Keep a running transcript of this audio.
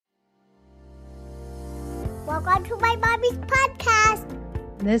Welcome to my mommy's podcast.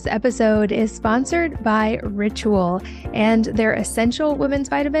 This episode is sponsored by Ritual and their essential women's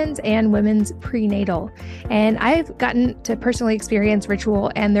vitamins and women's prenatal. And I've gotten to personally experience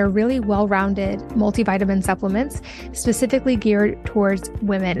Ritual and their really well-rounded multivitamin supplements specifically geared towards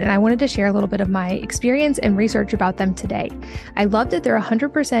women. And I wanted to share a little bit of my experience and research about them today. I love that their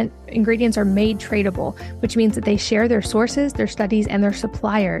 100% ingredients are made tradable, which means that they share their sources, their studies, and their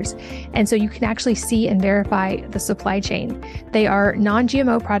suppliers. And so you can actually see and verify the supply chain. They are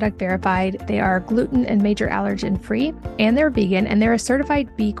non-GMO product verified, they are gluten and major allergen free, and they're vegan, and they're a certified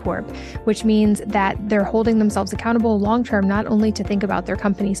B Corp, which means that they're holding themselves accountable long-term, not only to think about their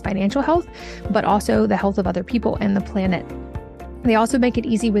company's financial health, but also the health of other people and the planet. They also make it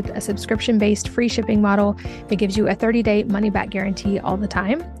easy with a subscription-based free shipping model that gives you a 30-day money-back guarantee all the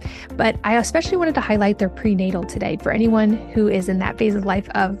time. But I especially wanted to highlight their prenatal today for anyone who is in that phase of life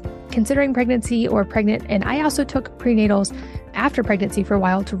of considering pregnancy or pregnant. And I also took prenatals after pregnancy for a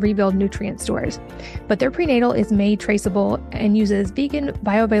while to rebuild nutrient stores. But their prenatal is made traceable and uses vegan,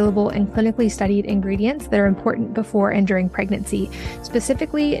 bioavailable, and clinically studied ingredients that are important before and during pregnancy,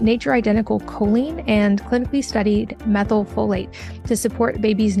 specifically nature-identical choline and clinically studied methylfolate to support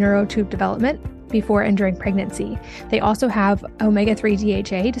baby's neurotube development before and during pregnancy. They also have omega-3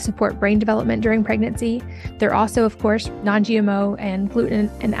 DHA to support brain development during pregnancy. They're also, of course, non-GMO and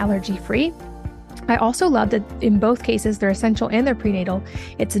gluten and allergy-free. I also love that in both cases, they're essential and they're prenatal.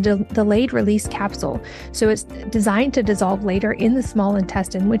 It's a delayed release capsule. So it's designed to dissolve later in the small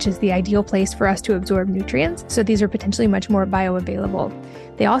intestine, which is the ideal place for us to absorb nutrients. So these are potentially much more bioavailable.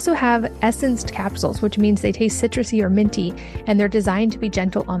 They also have essenced capsules, which means they taste citrusy or minty, and they're designed to be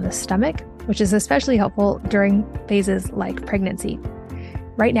gentle on the stomach, which is especially helpful during phases like pregnancy.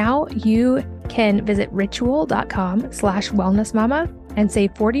 Right now, you can visit ritual.com/wellnessmama and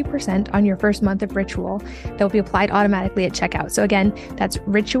save 40% on your first month of Ritual that will be applied automatically at checkout. So again, that's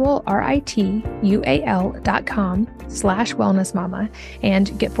Ritual, RITUAL.com/wellnessmama,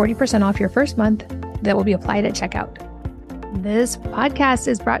 and get 40% off your first month that will be applied at checkout. This podcast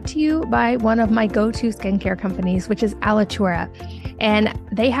is brought to you by one of my go-to skincare companies, which is Alitura. And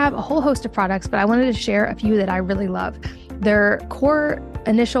they have a whole host of products, but I wanted to share a few that I really love. Their core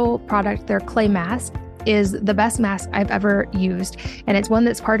initial product, their clay mask, is the best mask I've ever used, and it's one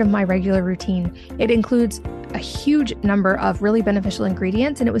that's part of my regular routine. It includes a huge number of really beneficial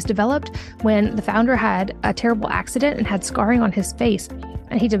ingredients, and it was developed when the founder had a terrible accident and had scarring on his face.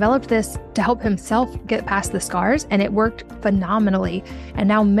 And he developed this to help himself get past the scars, and it worked phenomenally. And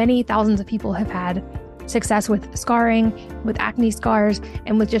now many thousands of people have had success with scarring, with acne scars,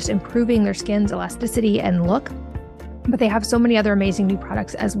 and with just improving their skin's elasticity and look. But they have so many other amazing new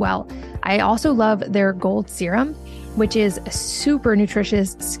products as well. I also love their gold serum, which is a super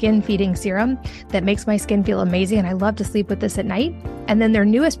nutritious skin feeding serum that makes my skin feel amazing. And I love to sleep with this at night. And then their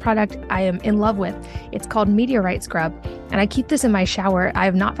newest product I am in love with, it's called Meteorite Scrub. And I keep this in my shower. I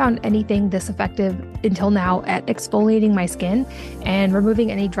have not found anything this effective until now at exfoliating my skin and removing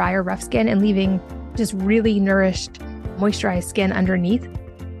any dry or rough skin and leaving just really nourished, moisturized skin underneath.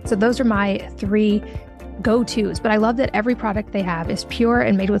 So those are my three go-tos, but I love that every product they have is pure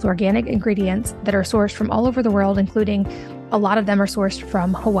and made with organic ingredients that are sourced from all over the world, including a lot of them are sourced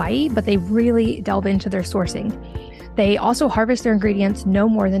from Hawaii, but they really delve into their sourcing. They also harvest their ingredients no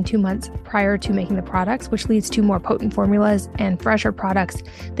more than 2 months prior to making the products, which leads to more potent formulas and fresher products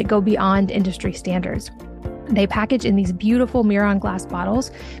that go beyond industry standards. They package in these beautiful Miron glass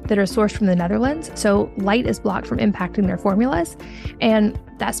bottles that are sourced from the Netherlands, so light is blocked from impacting their formulas. And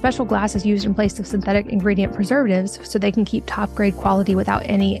that special glass is used in place of synthetic ingredient preservatives so they can keep top grade quality without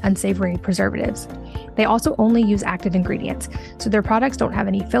any unsavory preservatives. They also only use active ingredients, so their products don't have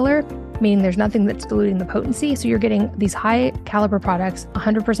any filler, meaning there's nothing that's diluting the potency. So you're getting these high caliber products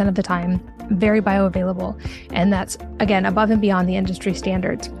 100% of the time, very bioavailable. And that's, again, above and beyond the industry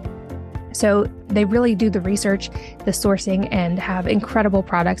standards. So they really do the research, the sourcing, and have incredible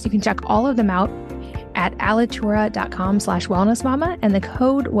products. You can check all of them out at alitura.com/wellnessmama, and the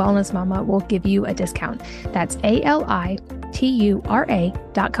code wellnessmama will give you a discount. That's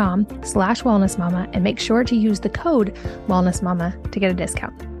alitura.com/wellnessmama, and make sure to use the code wellnessmama to get a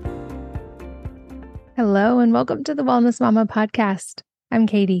discount. Hello, and welcome to the Wellness Mama podcast. I'm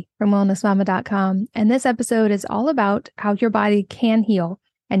Katie from wellnessmama.com, and this episode is all about how your body can heal.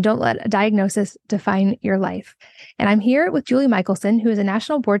 And don't let a diagnosis define your life. And I'm here with Julie Michelson, who is a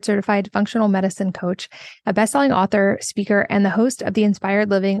national board certified functional medicine coach, a best-selling author, speaker, and the host of the Inspired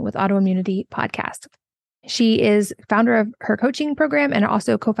Living with Autoimmunity podcast. She is founder of her coaching program and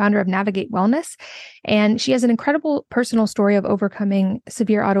also co-founder of Navigate Wellness. And she has an incredible personal story of overcoming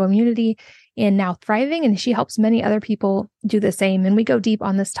severe autoimmunity and now thriving. And she helps many other people do the same. And we go deep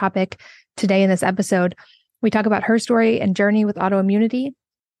on this topic today in this episode. We talk about her story and journey with autoimmunity.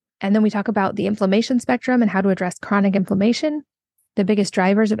 And then we talk about the inflammation spectrum and how to address chronic inflammation, the biggest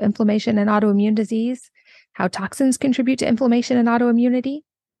drivers of inflammation and autoimmune disease, how toxins contribute to inflammation and autoimmunity,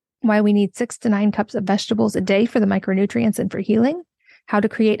 why we need 6 to 9 cups of vegetables a day for the micronutrients and for healing, how to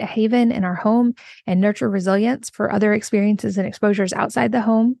create a haven in our home and nurture resilience for other experiences and exposures outside the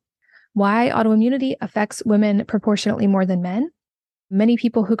home, why autoimmunity affects women proportionately more than men. Many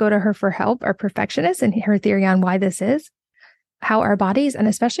people who go to her for help are perfectionists, and her theory on why this is, how our bodies and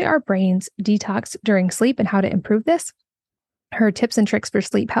especially our brains detox during sleep and how to improve this, her tips and tricks for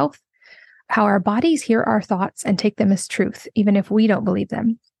sleep health, how our bodies hear our thoughts and take them as truth, even if we don't believe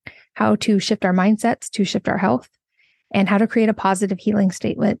them, how to shift our mindsets to shift our health, and how to create a positive healing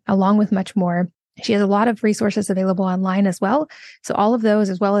statement, along with much more. She has a lot of resources available online as well. So all of those,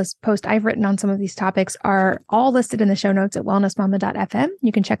 as well as posts I've written on some of these topics, are all listed in the show notes at wellnessmama.fm.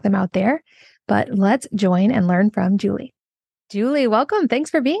 You can check them out there. But let's join and learn from Julie. Julie, welcome. Thanks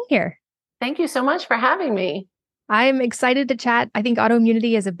for being here. Thank you so much for having me. I'm excited to chat. I think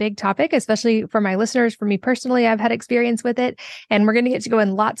autoimmunity is a big topic, especially for my listeners. For me personally, I've had experience with it, and we're going to get to go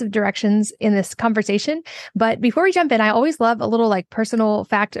in lots of directions in this conversation. But before we jump in, I always love a little personal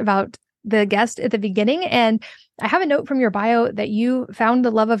fact about the guest at the beginning. And I have a note from your bio that you found the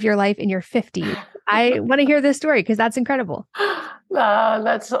love of your life in your 50s. I want to hear this story because that's incredible.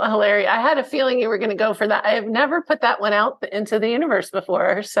 That's hilarious. I had a feeling you were going to go for that. I have never put that one out into the universe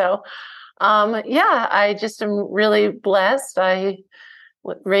before. So I just am really blessed. I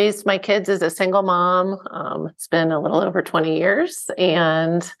raised my kids as a single mom. It's been a little over 20 years.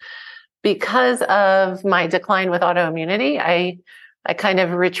 And because of my decline with autoimmunity, I kind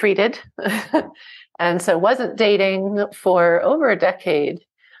of retreated and so wasn't dating for over a decade.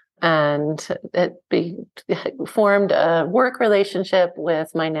 And formed a work relationship with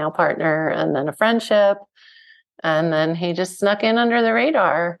my now partner and then a friendship. And then he just snuck in under the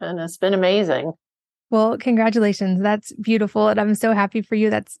radar, and it's been amazing. Well, congratulations. That's beautiful. And I'm so happy for you.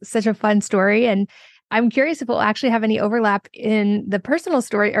 That's such a fun story. And I'm curious if we'll actually have any overlap in the personal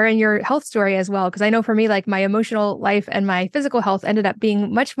story or in your health story as well. Because I know for me, my emotional life and my physical health ended up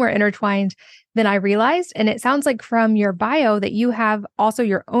being much more intertwined than I realized. And it sounds like from your bio that you have also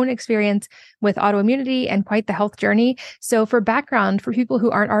your own experience with autoimmunity and quite the health journey. So for background, for people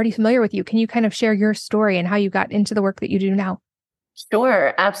who aren't already familiar with you, can you kind of share your story and how you got into the work that you do now?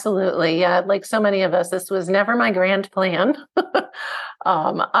 Sure, absolutely. Yeah, like so many of us, this was never my grand plan.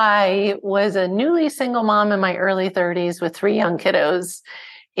 I was a newly single mom in my early 30s with 3 young kiddos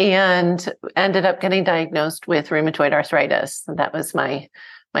and ended up getting diagnosed with rheumatoid arthritis. That was my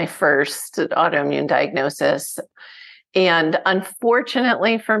first autoimmune diagnosis. And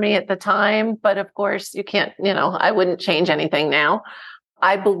unfortunately for me at the time, but of course you can't, I wouldn't change anything now.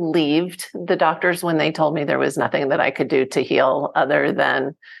 I believed the doctors when they told me there was nothing that I could do to heal other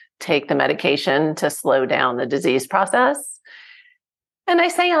than take the medication to slow down the disease process. And I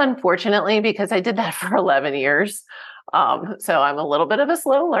say unfortunately because I did that for 11 years. So I'm a little bit of a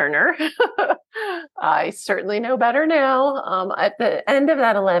slow learner. I certainly know better now. At the end of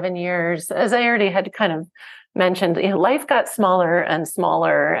that 11 years, as I already had kind of mentioned, life got smaller and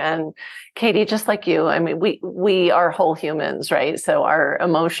smaller. And Katie, just like you, I mean, we are whole humans, right? So our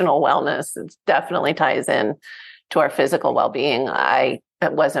emotional wellness definitely ties in to our physical well-being. I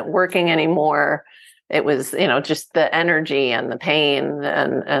wasn't working anymore. It was, just the energy and the pain.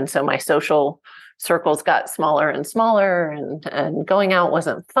 And so my social circles got smaller and smaller, and going out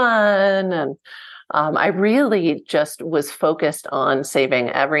wasn't fun. And I really just was focused on saving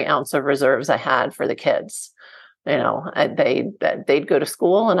every ounce of reserves I had for the kids. They'd go to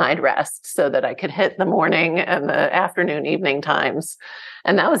school and I'd rest so that I could hit the morning and the afternoon, evening times.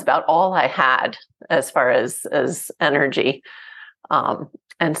 And that was about all I had as far as energy.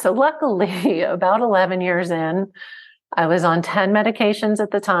 And so luckily, about 11 years in, I was on 10 medications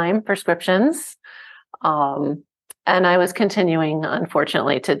at the time, prescriptions. And I was continuing,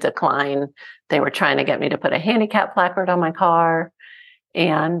 unfortunately, to decline. They were trying to get me to put a handicap placard on my car.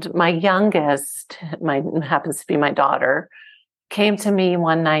 And my youngest, happens to be my daughter, came to me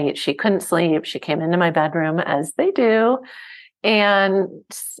one night. She couldn't sleep. She came into my bedroom, as they do, and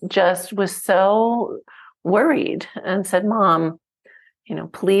just was so worried and said, "Mom,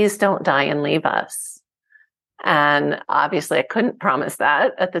 please don't die and leave us." And obviously I couldn't promise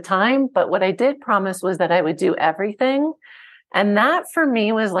that at the time, but what I did promise was that I would do everything And that for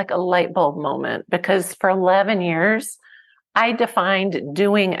me was like a light bulb moment, because for 11 years, I defined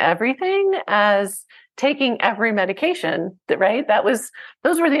doing everything as taking every medication, right?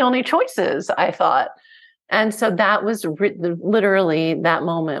 Those were the only choices, I thought. And so that was literally, that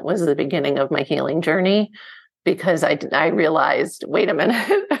moment was the beginning of my healing journey, because I realized, wait a minute,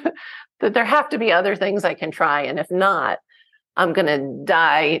 that there have to be other things I can try. And if not, I'm going to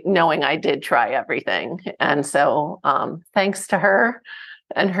die knowing I did try everything. And so thanks to her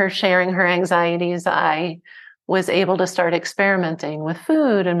and her sharing her anxieties, I was able to start experimenting with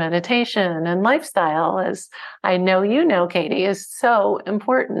food and meditation and lifestyle, as I know you know, Katie, is so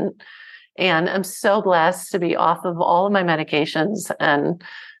important. And I'm so blessed to be off of all of my medications and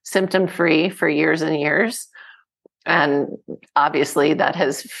symptom-free for years and years. And obviously that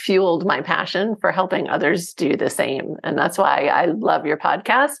has fueled my passion for helping others do the same. And that's why I love your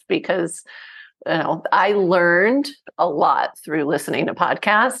podcast, because I learned a lot through listening to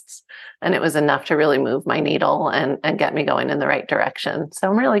podcasts, and it was enough to really move my needle and get me going in the right direction. So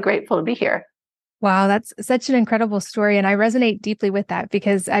I'm really grateful to be here. Wow, that's such an incredible story. And I resonate deeply with that,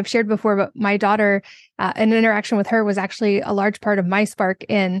 because I've shared before, but my daughter, an interaction with her was actually a large part of my spark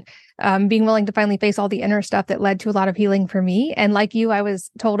in being willing to finally face all the inner stuff that led to a lot of healing for me. And like you, I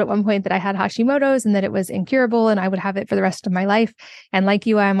was told at one point that I had Hashimoto's and that it was incurable and I would have it for the rest of my life. And like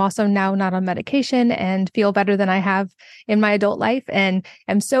you, I'm also now not on medication and feel better than I have in my adult life. And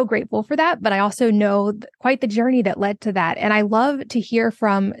I'm so grateful for that. But I also know quite the journey that led to that. And I love to hear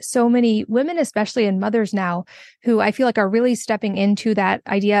from so many women, especially and mothers now, who I feel like are really stepping into that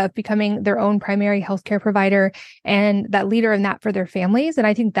idea of becoming their own primary healthcare provider and that leader in that for their families. And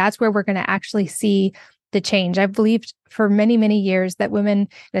I think that's where we're going to actually see the change. I've believed for many, many years that women, and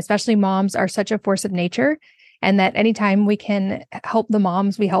especially moms, are such a force of nature. And that anytime we can help the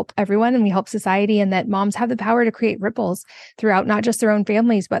moms, we help everyone and we help society, and that moms have the power to create ripples throughout not just their own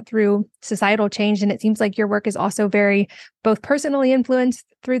families, but through societal change. And it seems like your work is also very both personally influenced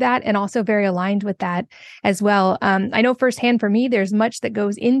through that and also very aligned with that as well. I know firsthand for me, there's much that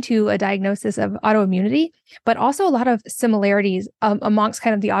goes into a diagnosis of autoimmunity, but also a lot of similarities amongst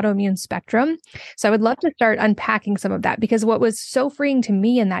kind of the autoimmune spectrum. So I would love to start unpacking some of that, because what was so freeing to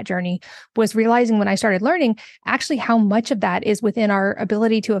me in that journey was realizing when I started learning actually how much of that is within our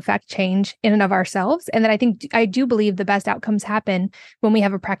ability to affect change in and of ourselves. And that I do believe the best outcomes happen when we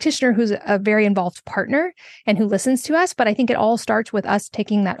have a practitioner who's a very involved partner and who listens to us. But I think it all starts with us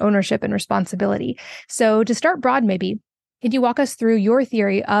taking that ownership and responsibility. So to start broad, maybe, could you walk us through your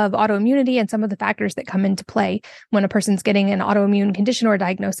theory of autoimmunity and some of the factors that come into play when a person's getting an autoimmune condition or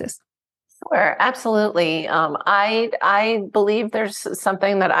diagnosis? Sure, absolutely. I believe there's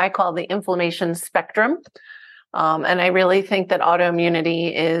something that I call the inflammation spectrum. And I really think that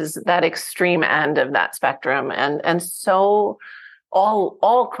autoimmunity is that extreme end of that spectrum. And so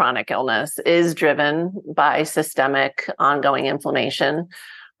all chronic illness is driven by systemic ongoing inflammation.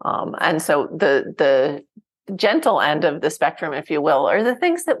 And so the gentle end of the spectrum, if you will, are the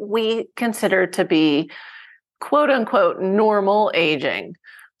things that we consider to be quote unquote normal aging,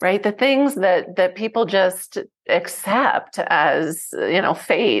 right? The things that people just accept as,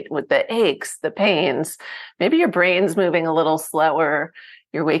 fate, with the aches, the pains. Maybe your brain's moving a little slower.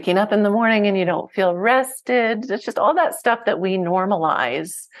 You're waking up in the morning and you don't feel rested. It's just all that stuff that we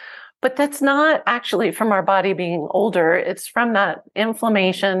normalize. But that's not actually from our body being older. It's from that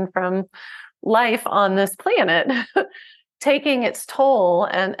inflammation from life on this planet taking its toll.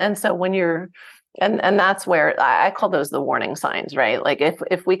 And so when you're, and that's where I call those the warning signs, right? Like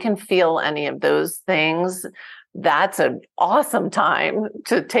if we can feel any of those things, that's an awesome time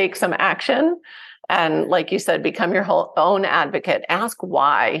to take some action. And like you said, become your own advocate, ask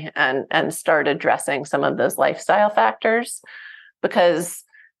why, and start addressing some of those lifestyle factors, because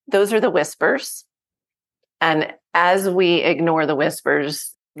those are the whispers. And as we ignore the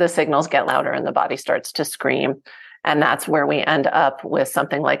whispers, the signals get louder and the body starts to scream. And that's where we end up with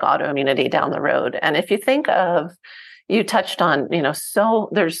something like autoimmunity down the road. And if you think of, you touched on, so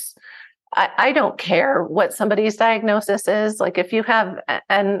there's, I don't care what somebody's diagnosis is. Like if you have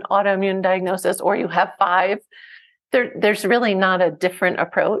an autoimmune diagnosis or you have 5, there's really not a different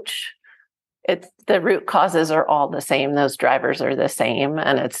approach. It's the root causes are all the same. Those drivers are the same.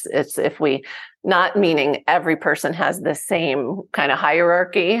 And it's if we, not meaning every person has the same kind of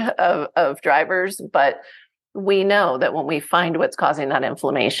hierarchy of drivers, but we know that when we find what's causing that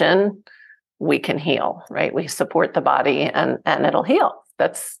inflammation, we can heal, right? We support the body and it'll heal.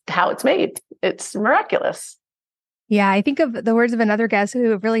 That's how it's made. It's miraculous. Yeah, I think of the words of another guest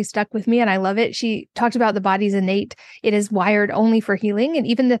who really stuck with me, and I love it. She talked about the body's innate. It is wired only for healing. And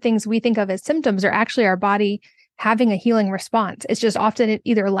even the things we think of as symptoms are actually our body having a healing response. It's just often it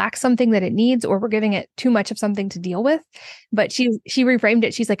either lacks something that it needs or we're giving it too much of something to deal with. But she reframed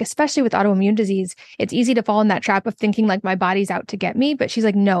it. She's like, especially with autoimmune disease, it's easy to fall in that trap of thinking like my body's out to get me. But she's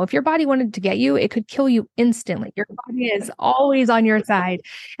like, no, if your body wanted to get you, it could kill you instantly. Your body is always on your side.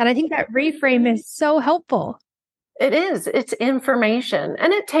 And I think that reframe is so helpful. It is. It's information,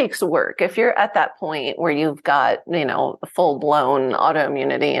 and it takes work. If you're at that point where you've got, full blown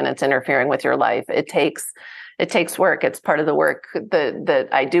autoimmunity and it's interfering with your life, it takes work. It's part of the work that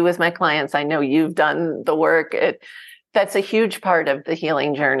I do with my clients. I know you've done the work. That's a huge part of the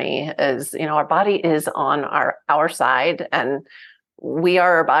healing journey is, our body is on our side, and we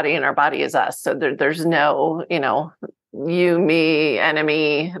are our body and our body is us. So there's no, you, me,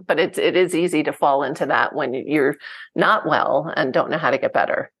 enemy, but it is easy to fall into that when you're not well and don't know how to get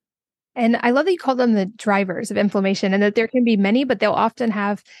better. And I love that you call them the drivers of inflammation, and that there can be many, but they'll often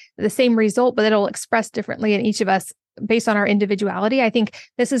have the same result, but it'll express differently in each of us based on our individuality. I think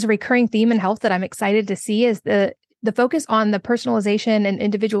this is a recurring theme in health that I'm excited to see is the focus on the personalization and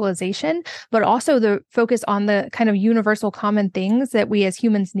individualization, but also the focus on the kind of universal common things that we as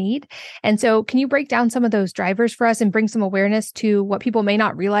humans need. And so can you break down some of those drivers for us and bring some awareness to what people may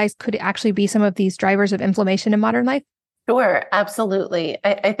not realize could actually be some of these drivers of inflammation in modern life? Sure, absolutely.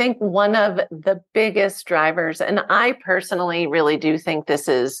 I think one of the biggest drivers, and I personally really do think this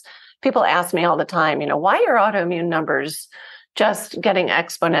is, people ask me all the time, why are autoimmune numbers just getting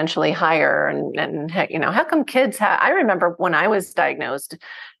exponentially higher? And how come kids I remember when I was diagnosed,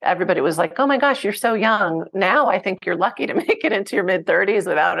 everybody was like, oh my gosh, you're so young. Now I think you're lucky to make it into your mid-30s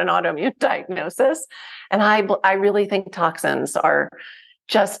without an autoimmune diagnosis. And I really think toxins are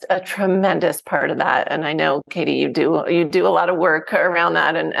just a tremendous part of that. And I know, Katie, you do a lot of work around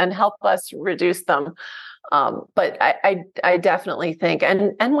that and help us reduce them. But I definitely think,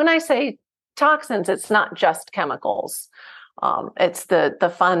 and when I say toxins, it's not just chemicals. It's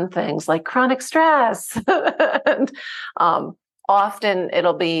the fun things like chronic stress. And often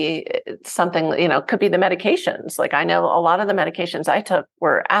it'll be something, could be the medications. Like I know a lot of the medications I took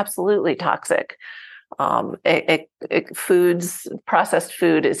were absolutely toxic. Processed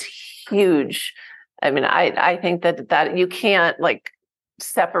food is huge. I mean, I think that you can't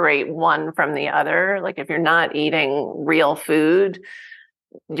separate one from the other. Like if you're not eating real food,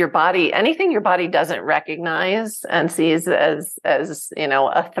 anything your body doesn't recognize and sees as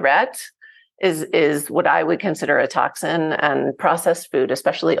a threat is what I would consider a toxin. And processed food,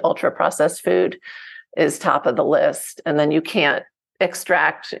 especially ultra processed food, is top of the list. And then you can't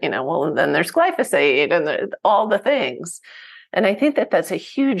extract, then there's glyphosate and all the things. And I think that's a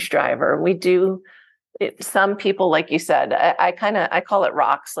huge driver. Some people, like you said, I call it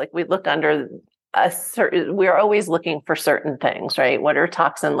rocks. Like we look under we're always looking for certain things, right? What are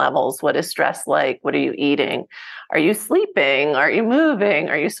toxin levels? What is stress like? What are you eating? Are you sleeping? Are you moving?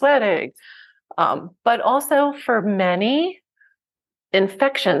 Are you sweating? But also for many,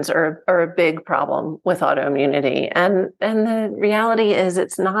 infections are a big problem with autoimmunity. And the reality is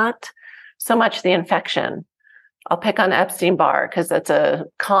it's not so much the infection. I'll pick on Epstein-Barr because that's a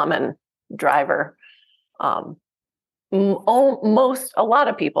common driver. A lot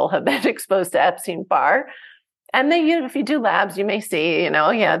of people have been exposed to Epstein-Barr. And if you do labs, you may see,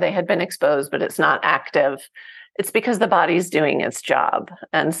 they had been exposed, but it's not active. It's because the body's doing its job.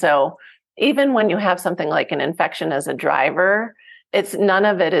 And so even when you have something like an infection as a driver, none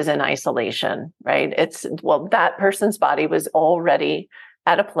of it is in isolation, right? That person's body was already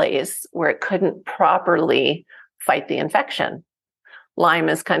at a place where it couldn't properly fight the infection. Lyme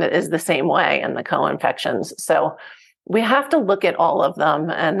is the same way, and the co-infections. So we have to look at all of them,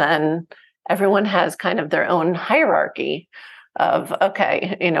 and then everyone has kind of their own hierarchy of,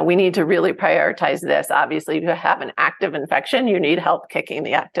 okay, we need to really prioritize this. Obviously, if you have an active infection, you need help kicking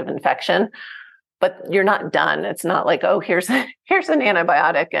the active infection. But you're not done. It's not like, oh, here's an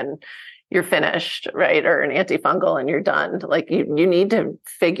antibiotic and you're finished, right? Or an antifungal and you're done. Like you need to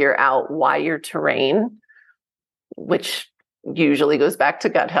figure out why your terrain, which usually goes back to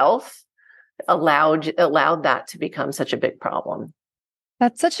gut health, allowed that to become such a big problem.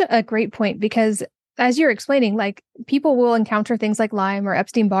 That's such a great point, because as you're explaining, like people will encounter things like Lyme or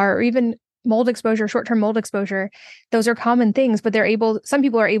Epstein-Barr or even mold exposure, short-term mold exposure. Those are common things, but some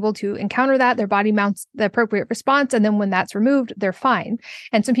people are able to encounter that, their body mounts the appropriate response, and then when that's removed, they're fine.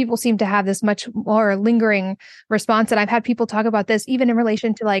 And some people seem to have this much more lingering response. And I've had people talk about this even in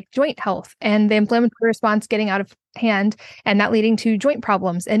relation to like joint health and the inflammatory response getting out of hand and that leading to joint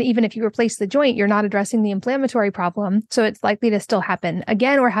problems. And even if you replace the joint, you're not addressing the inflammatory problem. So it's likely to still happen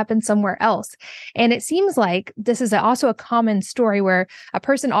again or happen somewhere else. And it seems like this is also a common story where a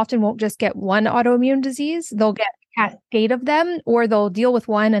person often won't just get one autoimmune disease. They'll get cascade of them, or they'll deal with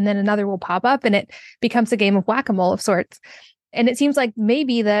one and then another will pop up and it becomes a game of whack-a-mole of sorts. And it seems like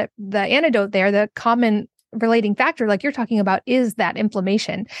maybe the antidote there, the common relating factor, like you're talking about, is that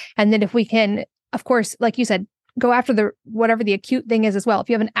inflammation. And then if we can, of course, like you said, go after whatever the acute thing is as well. If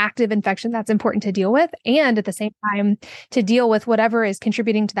you have an active infection, that's important to deal with. And at the same time, to deal with whatever is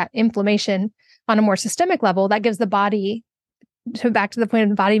contributing to that inflammation on a more systemic level, that gives the body, back to the point of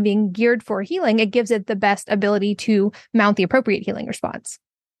the body being geared for healing, it gives it the best ability to mount the appropriate healing response.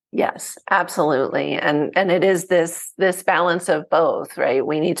 Yes, absolutely. And it is this balance of both, right?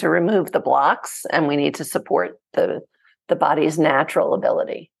 We need to remove the blocks and we need to support the body's natural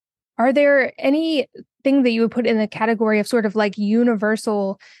ability. Are there anything that you would put in the category of sort of like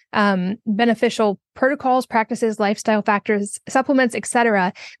universal beneficial protocols, practices, lifestyle factors, supplements, et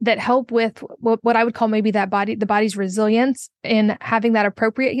cetera, that help with what I would call maybe the body's resilience in having that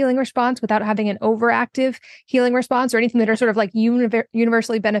appropriate healing response without having an overactive healing response, or anything that are sort of like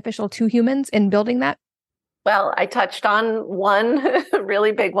universally beneficial to humans in building that? Well, I touched on one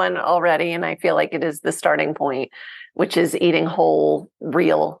really big one already, and I feel like it is the starting point, which is eating whole,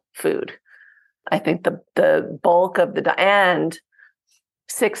 real food. I think the bulk of and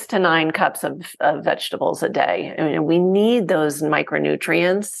 6 to 9 cups of vegetables a day. I mean, we need those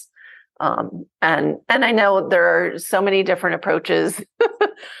micronutrients. And I know there are so many different approaches.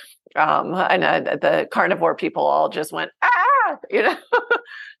 I know the carnivore people all just went,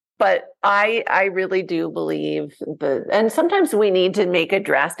 But I really do believe and sometimes we need to make a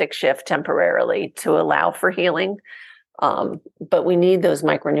drastic shift temporarily to allow for healing. But we need those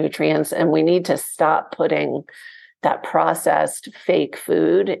micronutrients, and we need to stop putting that processed fake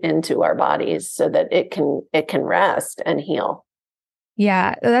food into our bodies so that it can rest and heal.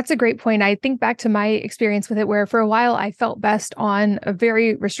 Yeah, that's a great point. I think back to my experience with it, where for a while I felt best on a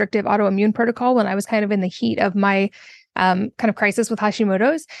very restrictive autoimmune protocol when I was kind of in the heat of my kind of crisis with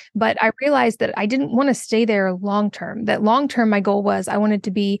Hashimoto's. But I realized that I didn't want to stay there long term. That long term, my goal was I wanted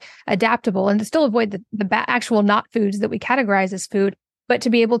to be adaptable and to still avoid the actual not foods that we categorize as food, but to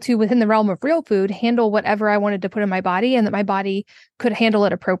be able to, within the realm of real food, handle whatever I wanted to put in my body, and that my body could handle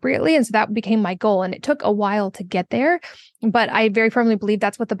it appropriately. And so that became my goal. And it took a while to get there, but I very firmly believe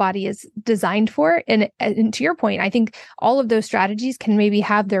that's what the body is designed for. And to your point, I think all of those strategies can maybe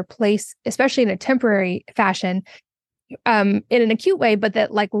have their place, especially in a temporary fashion, in an acute way, but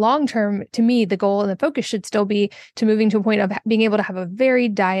that like long-term, to me, the goal and the focus should still be to moving to a point of being able to have a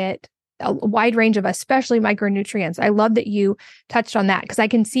varied diet, a wide range of especially micronutrients. I love that you touched on that, because I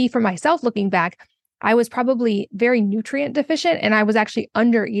can see for myself looking back, I was probably very nutrient deficient, and I was actually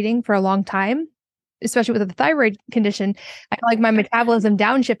under eating for a long time, especially with the thyroid condition. I feel like my metabolism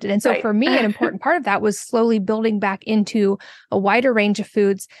downshifted. And so for me, an important part of that was slowly building back into a wider range of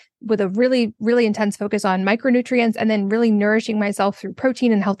foods with a really, really intense focus on micronutrients, and then really nourishing myself through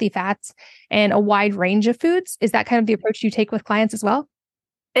protein and healthy fats and a wide range of foods. Is that kind of the approach you take with clients as well?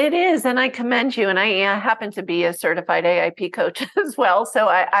 It is. And I commend you. And I happen to be a certified AIP coach as well. So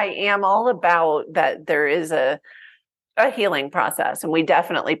I am all about that. There is a healing process. And we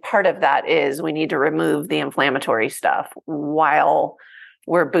definitely, part of that is we need to remove the inflammatory stuff while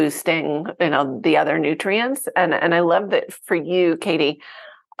we're boosting, the other nutrients. And I love that for you, Katie.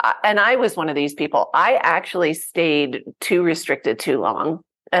 And I was one of these people. I actually stayed too restricted too long.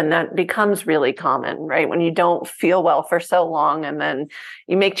 And that becomes really common, right? When you don't feel well for so long, and then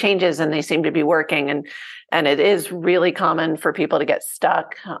you make changes and they seem to be working. And it is really common for people to get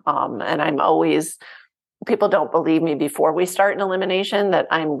stuck. And I'm always, people don't believe me before we start an elimination that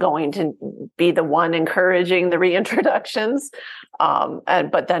I'm going to be the one encouraging the reintroductions.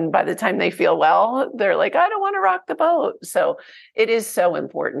 But then by the time they feel well, they're like, I don't want to rock the boat. So it is so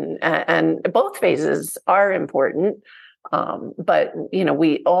important. And both phases are important. But,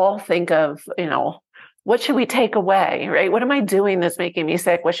 we all think of, what should we take away, right? What am I doing that's making me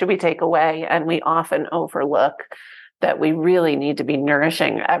sick? What should we take away? And we often overlook that we really need to be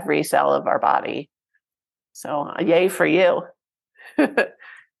nourishing every cell of our body. So yay for you.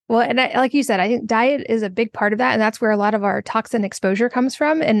 Well, and like you said, I think diet is a big part of that. And that's where a lot of our toxin exposure comes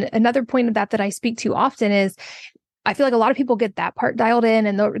from. And another point of that I speak to often is, I feel like a lot of people get that part dialed in,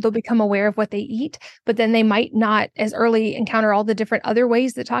 and they'll become aware of what they eat, but then they might not as early encounter all the different other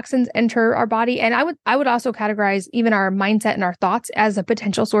ways that toxins enter our body. And I would also categorize even our mindset and our thoughts as a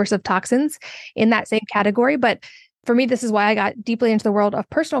potential source of toxins in that same category. But for me, this is why I got deeply into the world of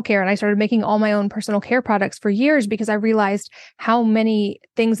personal care, and I started making all my own personal care products for years, because I realized how many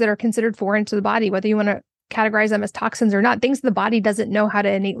things that are considered foreign to the body, whether you want to categorize them as toxins or not, things the body doesn't know how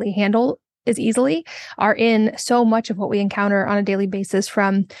to innately handle as easily are in so much of what we encounter on a daily basis,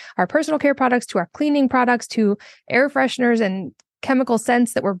 from our personal care products to our cleaning products to air fresheners and chemical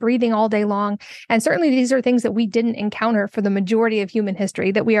scents that we're breathing all day long. And certainly these are things that we didn't encounter for the majority of human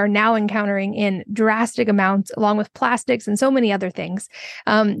history that we are now encountering in drastic amounts, along with plastics and so many other things.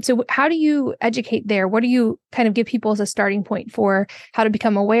 So how do you educate there? What do you kind of give people as a starting point for how to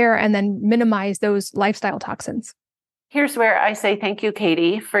become aware and then minimize those lifestyle toxins? Here's where I say thank you,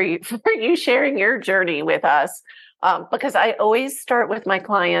 Katie, for you sharing your journey with us, because I always start with my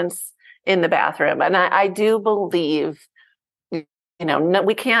clients in the bathroom. And I do believe,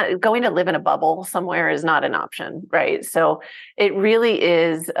 we can't, going to live in a bubble somewhere is not an option, right? So it really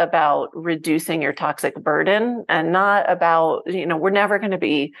is about reducing your toxic burden and not about, we're never going to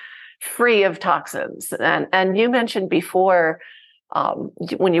be free of toxins. And you mentioned before,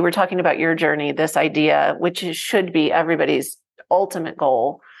 when you were talking about your journey, this idea, should be everybody's ultimate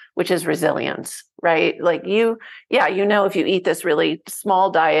goal, which is resilience, right? Like if you eat this really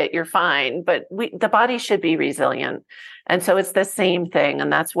small diet, you're fine, but the body should be resilient. And so it's the same thing.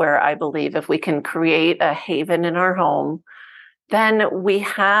 And that's where I believe if we can create a haven in our home, then we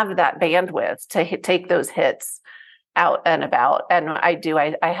have that bandwidth to take those hits out and about. And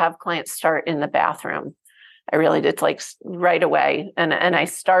I have clients start in the bathroom. I really did, like, right away. And I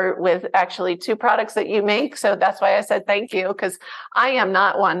start with actually 2 products that you make. So that's why I said thank you, because I am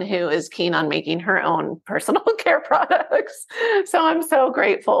not one who is keen on making her own personal care products. So I'm so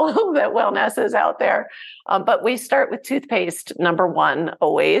grateful that wellness is out there. But we start with toothpaste, number 1,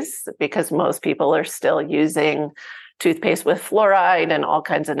 always, because most people are still using toothpaste with fluoride and all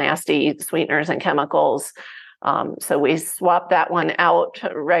kinds of nasty sweeteners and chemicals. So we swap that one out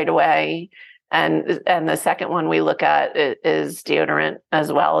right away. And the second one we look at is deodorant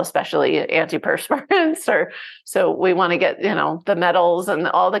as well, especially antiperspirants. So we want to get, the metals and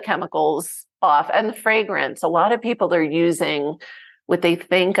all the chemicals off, and the fragrance. A lot of people are using what they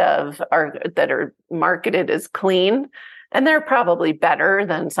think of that are marketed as clean, and they're probably better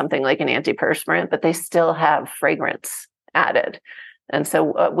than something like an antiperspirant, but they still have fragrance added. And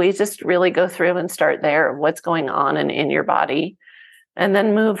so we just really go through and start there, what's going on in your body, and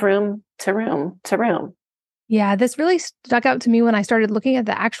then move room to room to room. Yeah, this really stuck out to me when I started looking at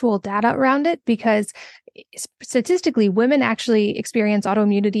the actual data around it, because statistically, women actually experience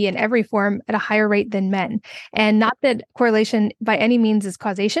autoimmunity in every form at a higher rate than men. And not that correlation by any means is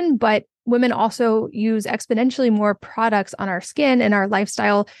causation, but women also use exponentially more products on our skin and our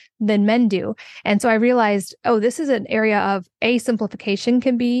lifestyle than men do. And so I realized, this is an area of simplification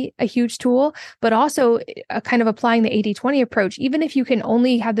can be a huge tool, but also kind of applying the 80-20 approach. Even if you can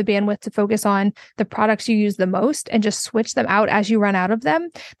only have the bandwidth to focus on the products you use the most and just switch them out as you run out of them,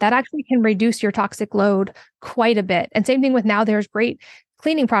 that actually can reduce your toxic load quite a bit. And same thing with now, there's great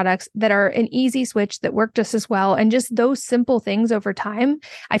cleaning products that are an easy switch that work just as well. And just those simple things over time,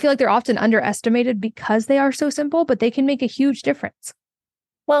 I feel like they're often underestimated because they are so simple, but they can make a huge difference.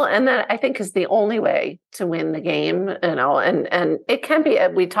 Well, and that I think is the only way to win the game, and it can be,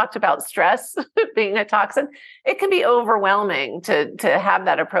 we talked about stress being a toxin. It can be overwhelming to have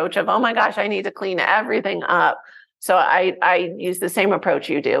that approach of, oh my gosh, I need to clean everything up. So I use the same approach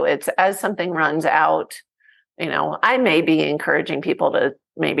you do. It's as something runs out, I may be encouraging people to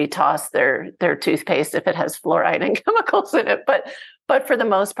maybe toss their toothpaste if it has fluoride and chemicals in it. But for the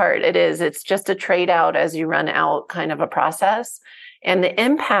most part, it's just a trade out as you run out kind of a process. And the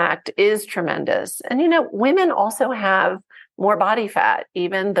impact is tremendous. And, women also have more body fat,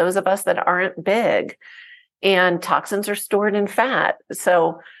 even those of us that aren't big, and toxins are stored in fat.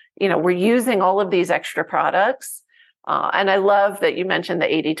 So, we're using all of these extra products. And I love that you mentioned the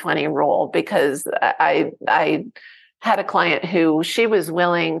 80-20 rule, because I had a client who she was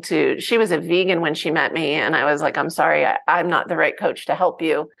a vegan when she met me. And I was like, I'm sorry, I'm not the right coach to help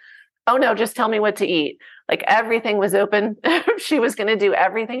you. Oh no, just tell me what to eat. Like, everything was open. She was going to do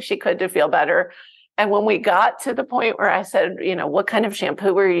everything she could to feel better. And when we got to the point where I said, what kind of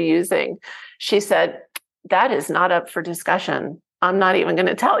shampoo were you using? She said, that is not up for discussion. I'm not even going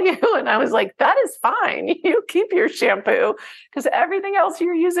to tell you. And I was like, that is fine. You keep your shampoo, because everything else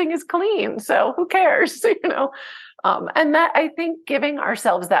you're using is clean. So who cares? And that, I think, giving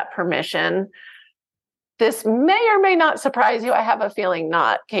ourselves that permission, this may or may not surprise you. I have a feeling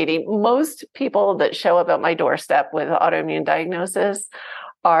not, Katie. Most people that show up at my doorstep with autoimmune diagnosis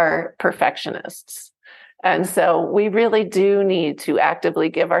are perfectionists. And so we really do need to actively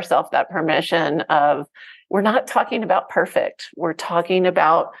give ourselves that permission of, we're not talking about perfect. We're talking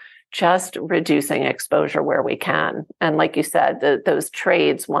about just reducing exposure where we can. And like you said, those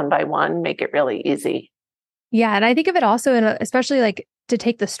trades one by one make it really easy. Yeah. And I think of it also in especially like to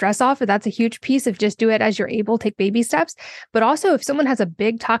take the stress off. That's a huge piece of just do it as you're able, take baby steps. But also if someone has a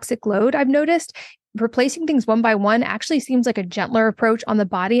big toxic load, I've noticed replacing things one by one actually seems like a gentler approach on the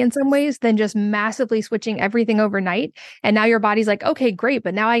body in some ways than just massively switching everything overnight. And now your body's like, okay, great.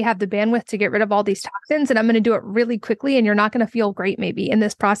 But now I have the bandwidth to get rid of all these toxins and I'm going to do it really quickly. And you're not going to feel great maybe in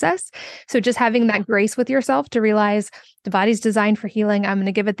this process. So just having that grace with yourself to realize the body's designed for healing. I'm going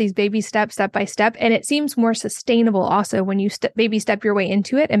to give it these baby steps, step by step. And it seems more sustainable also when you baby step your way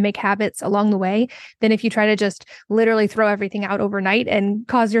into it and make habits along the way than if you try to just literally throw everything out overnight and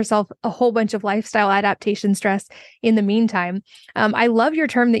cause yourself a whole bunch of lifestyle adaptation stress in the meantime. I love your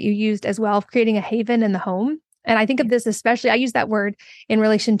term that you used as well of creating a haven in the home. And I think of this especially, I use that word in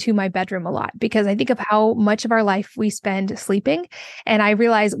relation to my bedroom a lot because I think of how much of our life we spend sleeping. And I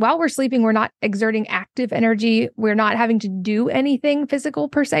realize while we're sleeping, we're not exerting active energy. We're not having to do anything physical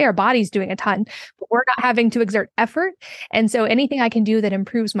per se. Our body's doing a ton, but we're not having to exert effort. And so anything I can do that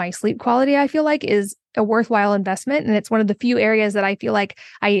improves my sleep quality, I feel like is a worthwhile investment. And it's one of the few areas that I feel like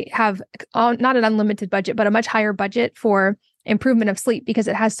I have not an unlimited budget, but a much higher budget for improvement of sleep because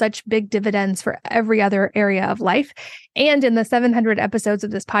it has such big dividends for every other area of life. And in the 700 episodes of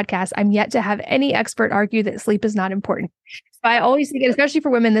this podcast, I'm yet to have any expert argue that sleep is not important. So I always think, especially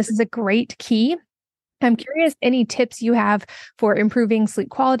for women, this is a great key. I'm curious, any tips you have for improving sleep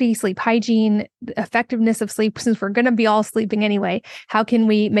quality, sleep hygiene, the effectiveness of sleep, since we're going to be all sleeping anyway, how can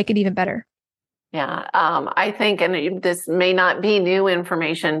we make it even better? Yeah, I think, and this may not be new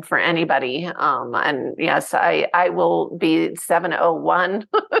information for anybody. And yes, I will be 701.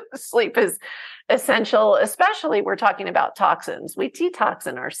 Sleep is essential, especially we're talking about toxins. We detox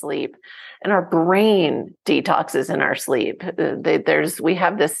in our sleep and our brain detoxes in our sleep. We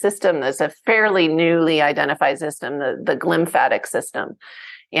have this system that's a fairly newly identified system, the glymphatic system.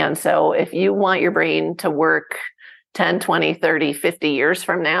 And so if you want your brain to work 10, 20, 30, 50 years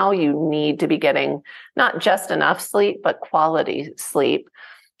from now, you need to be getting not just enough sleep, but quality sleep.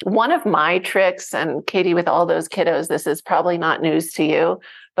 One of my tricks, and Katie, with all those kiddos, this is probably not news to you,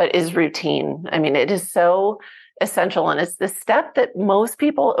 but is routine. I mean, it is so essential. And it's the step that most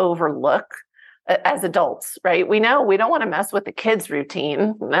people overlook as adults, right? We know we don't want to mess with the kids'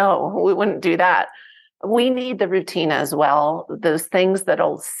 routine. No, we wouldn't do that. We need the routine as well. Those things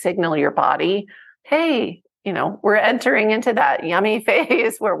that'll signal your body, hey, we're entering into that yummy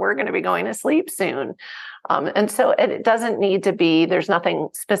phase where we're going to be going to sleep soon. And so it doesn't need to be, there's nothing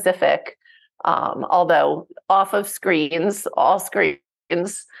specific, although off of screens, all screens,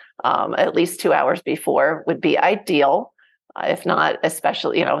 at least 2 hours before would be ideal. If not,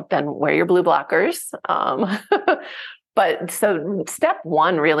 especially, then wear your blue blockers. But so step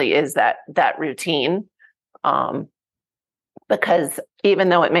one really is that routine. Because even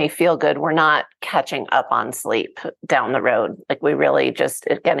though it may feel good, we're not catching up on sleep down the road. Like we really just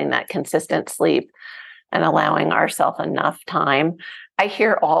getting that consistent sleep and allowing ourselves enough time. I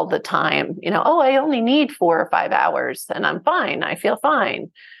hear all the time, I only need 4 or 5 hours and I'm fine. I feel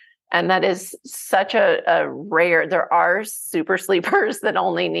fine. And that is such a rare, there are super sleepers that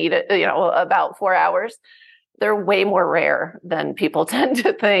only need about 4 hours. They're way more rare than people tend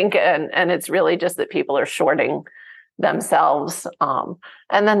to think. And it's really just that people are shorting themselves.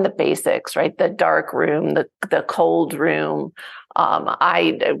 And then the basics, right? The dark room, the cold room.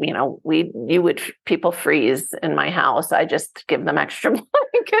 People freeze in my house. I just give them extra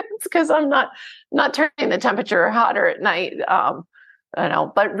blankets because I'm not turning the temperature hotter at night.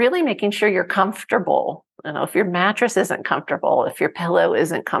 But really making sure you're comfortable. If your mattress isn't comfortable, if your pillow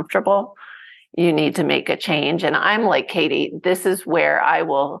isn't comfortable, you need to make a change. And I'm like, Katie, this is where I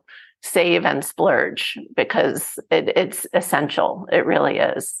will save and splurge because it's essential. It really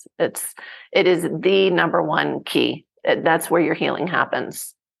is. It is the number one key. That's where your healing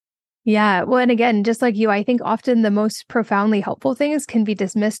happens. Yeah. Well, and again, just like you, I think often the most profoundly helpful things can be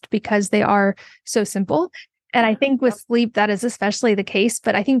dismissed because they are so simple. And I think with sleep, that is especially the case.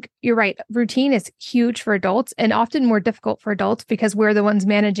 But I think you're right. Routine is huge for adults and often more difficult for adults because we're the ones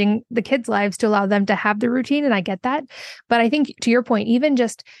managing the kids' lives to allow them to have the routine. And I get that. But I think to your point, even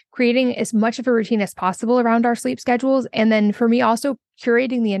just creating as much of a routine as possible around our sleep schedules. And then for me, also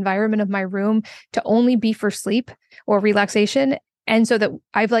curating the environment of my room to only be for sleep or relaxation. And so that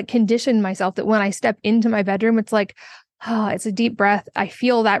I've conditioned myself that when I step into my bedroom, it's like, oh, it's a deep breath. I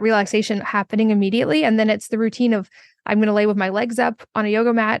feel that relaxation happening immediately. And then it's the routine of I'm going to lay with my legs up on a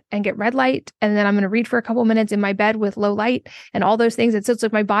yoga mat and get red light. And then I'm going to read for a couple minutes in my bed with low light and all those things. It's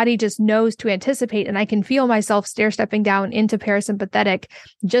like my body just knows to anticipate. And I can feel myself stair stepping down into parasympathetic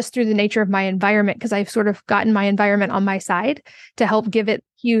just through the nature of my environment, because I've sort of gotten my environment on my side to help give it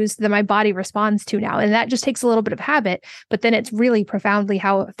cues that my body responds to now. And that just takes a little bit of habit, but then it's really profoundly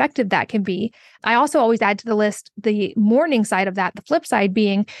how effective that can be. I also always add to the list the morning side of that, the flip side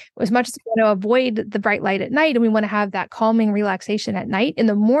being, as much as we want to avoid the bright light at night and we want to have that calming relaxation at night, in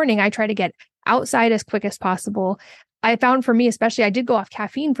the morning, I try to get outside as quick as possible. I found for me, especially, I did go off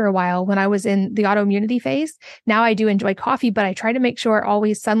caffeine for a while when I was in the autoimmunity phase. Now I do enjoy coffee, but I try to make sure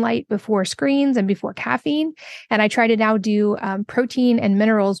always sunlight before screens and before caffeine. And I try to now do protein and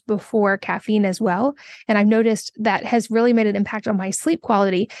minerals before caffeine as well. And I've noticed that has really made an impact on my sleep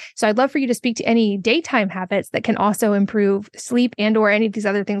quality. So I'd love for you to speak to any daytime habits that can also improve sleep and or any of these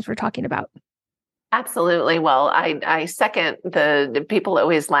other things we're talking about. Absolutely. Well, I second the people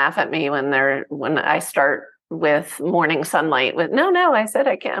always laugh at me when I start with morning sunlight with, no, I said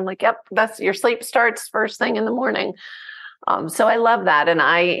I can. I'm like, yep, that's your sleep starts first thing in the morning. So I love that. And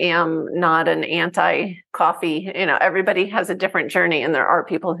I am not an anti-coffee. Everybody has a different journey, and there are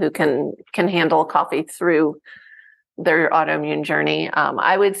people who can handle coffee through their autoimmune journey.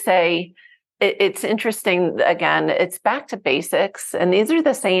 I would say it's interesting. Again, it's back to basics. And these are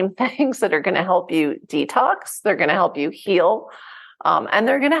the same things that are going to help you detox. They're going to help you heal. And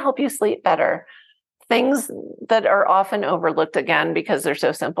they're going to help you sleep better. Things that are often overlooked, again, because they're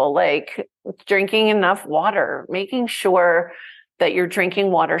so simple, like drinking enough water, making sure that you're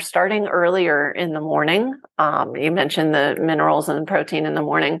drinking water starting earlier in the morning. You mentioned the minerals and the protein in the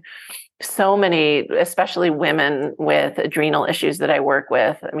morning. So many, especially women with adrenal issues that I work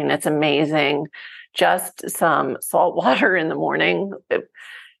with. I mean, it's amazing. Just some salt water in the morning,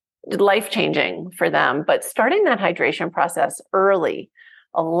 life-changing for them. But starting that hydration process early.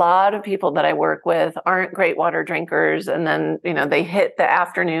 A lot of people that I work with aren't great water drinkers. And then, they hit the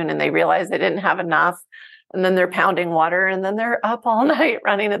afternoon and they realize they didn't have enough. And then they're pounding water and then they're up all night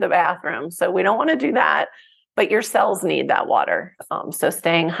running to the bathroom. So we don't want to do that, but your cells need that water. So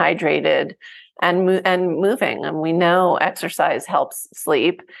staying hydrated and moving. And we know exercise helps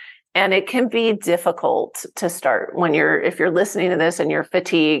sleep. And it can be difficult to start if you're listening to this and you're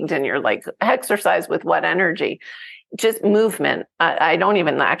fatigued and you're like, exercise with what energy? Just movement. I don't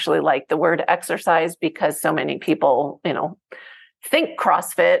even actually like the word exercise, because so many people, think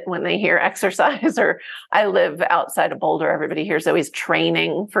CrossFit when they hear exercise, or I live outside of Boulder. Everybody hears always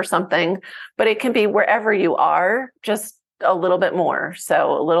training for something, but it can be wherever you are, just a little bit more.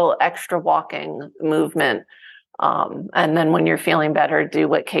 So a little extra walking movement. And then when you're feeling better, do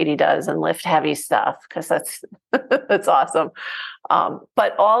what Katie does and lift heavy stuff, because that's awesome.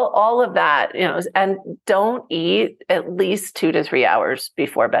 But all of that, and don't eat at least 2 to 3 hours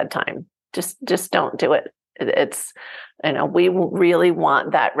before bedtime. Just don't do it. It's, we really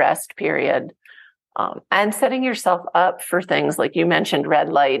want that rest period. And setting yourself up for things like you mentioned, red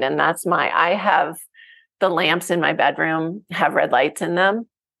light. And I have the lamps in my bedroom have red lights in them.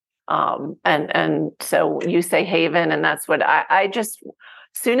 And so you say Haven, and that's what I just,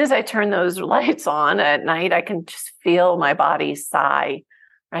 as soon as I turn those lights on at night, I can just feel my body sigh,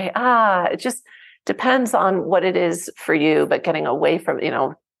 right? It just depends on what it is for you, but getting away from,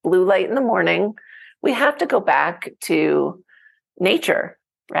 blue light in the morning, we have to go back to nature,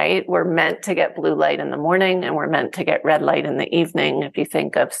 right? We're meant to get blue light in the morning and we're meant to get red light in the evening. If you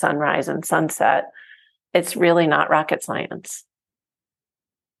think of sunrise and sunset, it's really not rocket science.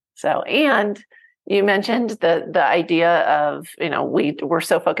 So, and you mentioned the idea of, we're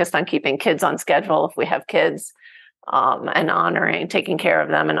so focused on keeping kids on schedule if we have kids, and taking care of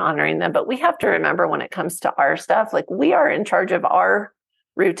them and honoring them. But we have to remember, when it comes to our stuff, like, we are in charge of our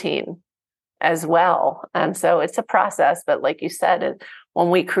routine as well. And so it's a process, but like you said, when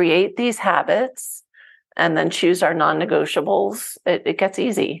we create these habits and then choose our non-negotiables, it gets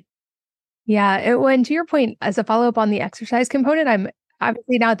easy. Yeah. And to your point, as a follow-up on the exercise component, I'm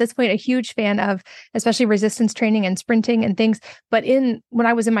obviously now at this point a huge fan of especially resistance training and sprinting and things. But when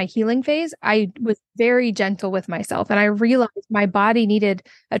I was in my healing phase, I was very gentle with myself, and I realized my body needed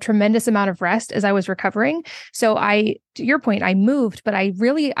a tremendous amount of rest as I was recovering. So to your point, I moved, but I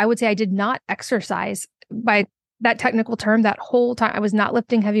would say I did not exercise by that technical term that whole time. I was not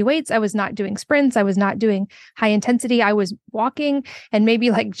lifting heavy weights. I was not doing sprints. I was not doing high intensity. I was walking and maybe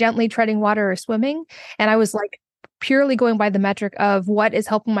like gently treading water or swimming. And I was like purely going by the metric of what is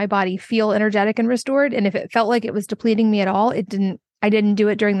helping my body feel energetic and restored. And if it felt like it was depleting me at all, it didn't I didn't do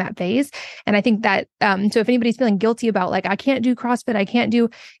it during that phase. And I think that, so if anybody's feeling guilty about like, I can't do CrossFit, I can't do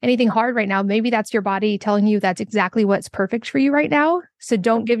anything hard right now, maybe that's your body telling you that's exactly what's perfect for you right now. So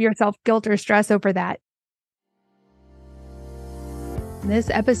don't give yourself guilt or stress over that.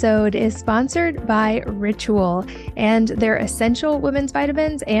 This episode is sponsored by Ritual and their essential women's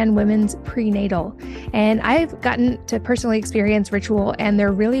vitamins and women's prenatal. And I've gotten to personally experience Ritual and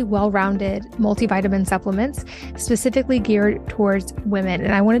their really well-rounded multivitamin supplements specifically geared towards women.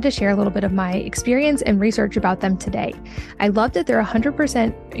 And I wanted to share a little bit of my experience and research about them today. I love that their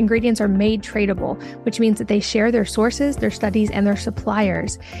 100% ingredients are made tradable, which means that they share their sources, their studies, and their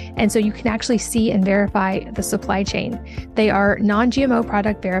suppliers. And so you can actually see and verify the supply chain. They are non-GMO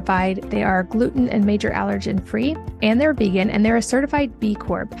product verified, they are gluten and major allergen free, and they're vegan, and they're a certified B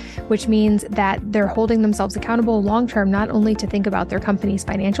Corp, which means that they're holding themselves accountable long-term, not only to think about their company's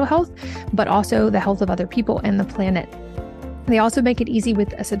financial health, but also the health of other people and the planet. They also make it easy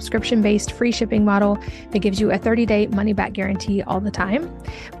with a subscription-based free shipping model that gives you a 30-day money-back guarantee all the time.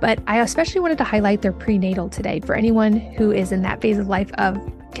 But I especially wanted to highlight their prenatal today for anyone who is in that phase of life of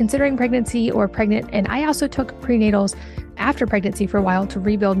considering pregnancy or pregnant. And I also took prenatals after pregnancy for a while to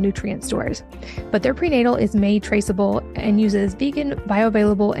rebuild nutrient stores. But their prenatal is made traceable and uses vegan,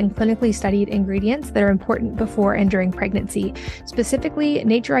 bioavailable, and clinically studied ingredients that are important before and during pregnancy, specifically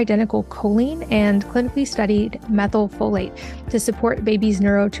nature-identical choline and clinically studied methylfolate to support baby's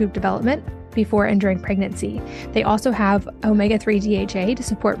neurotube development before and during pregnancy. They also have omega-3 DHA to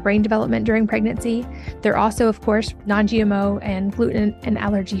support brain development during pregnancy. They're also, of course, non-GMO and gluten and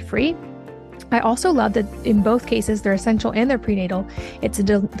allergy-free. I also love that in both cases, they're essential and they're prenatal. It's a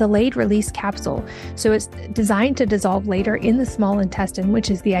delayed release capsule. So it's designed to dissolve later in the small intestine, which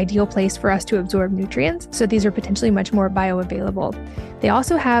is the ideal place for us to absorb nutrients. So these are potentially much more bioavailable. They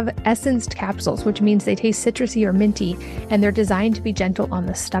also have essenced capsules, which means they taste citrusy or minty, and they're designed to be gentle on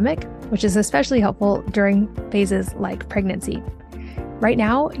the stomach, which is especially helpful during phases like pregnancy. Right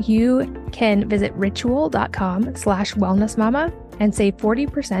now, you can visit ritual.com/wellnessmama and save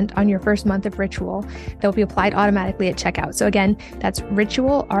 40% on your first month of Ritual. They'll be applied automatically at checkout. So again, that's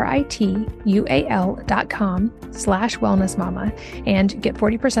Ritual, RITUAL.com/wellnessmama, and get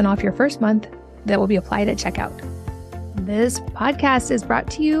 40% off your first month that will be applied at checkout. This podcast is brought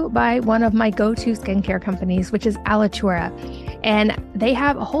to you by one of my go-to skincare companies, which is Alitura. And they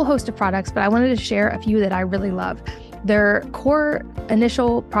have a whole host of products, but I wanted to share a few that I really love. Their core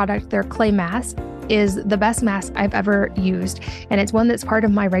initial product, their clay mask, is the best mask I've ever used, and it's one that's part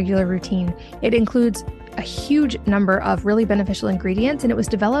of my regular routine. It includes a huge number of really beneficial ingredients, and it was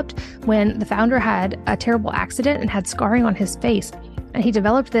developed when the founder had a terrible accident and had scarring on his face. And he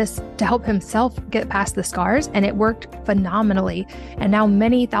developed this to help himself get past the scars, and it worked phenomenally. And now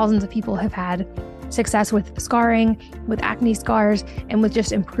many thousands of people have had success with scarring, with acne scars, and with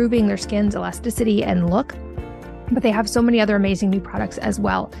just improving their skin's elasticity and look. But they have so many other amazing new products as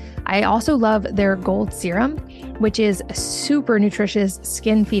well. I also love their gold serum, which is a super nutritious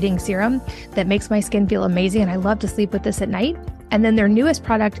skin feeding serum that makes my skin feel amazing. And I love to sleep with this at night. And then their newest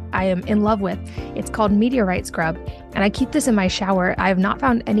product I am in love with, it's called Meteorite Scrub. And I keep this in my shower. I have not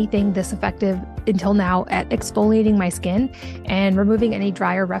found anything this effective until now at exfoliating my skin and removing any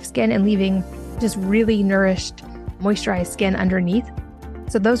dry or rough skin and leaving just really nourished, moisturized skin underneath.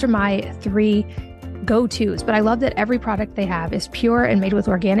 So those are my 3 go-tos, but I love that every product they have is pure and made with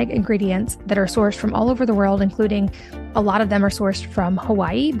organic ingredients that are sourced from all over the world, including a lot of them are sourced from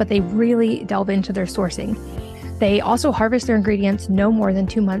Hawaii, but they really delve into their sourcing. They also harvest their ingredients no more than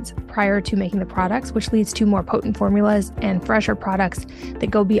 2 months prior to making the products, which leads to more potent formulas and fresher products that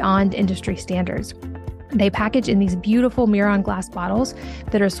go beyond industry standards. They package in these beautiful Miron glass bottles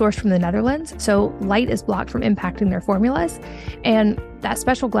that are sourced from the Netherlands, so light is blocked from impacting their formulas. And that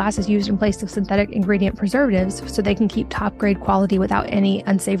special glass is used in place of synthetic ingredient preservatives so they can keep top grade quality without any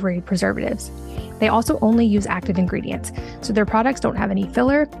unsavory preservatives. They also only use active ingredients, so their products don't have any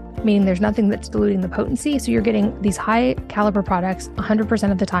filler, meaning there's nothing that's diluting the potency. So you're getting these high caliber products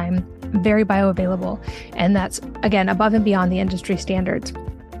 100% of the time, very bioavailable. And that's, again, above and beyond the industry standards.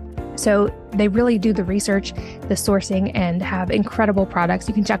 So they really do the research, the sourcing, and have incredible products.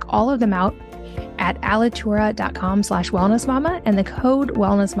 You can check all of them out at alitura.com/wellnessmama, and the code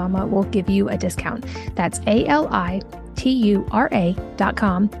wellnessmama will give you a discount. That's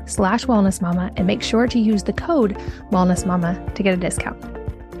alitura.com/wellnessmama, and make sure to use the code wellnessmama to get a discount.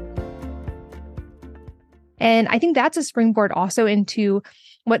 And I think that's a springboard also into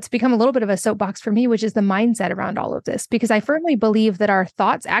what's become a little bit of a soapbox for me, which is the mindset around all of this, because I firmly believe that our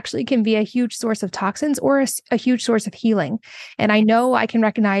thoughts actually can be a huge source of toxins or a huge source of healing. And I know I can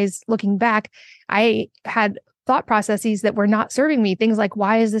recognize, looking back, I had thought processes that were not serving me. Things like,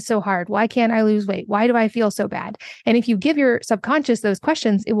 why is this so hard? Why can't I lose weight? Why do I feel so bad? And if you give your subconscious those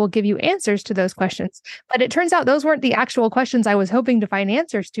questions, it will give you answers to those questions. But it turns out those weren't the actual questions I was hoping to find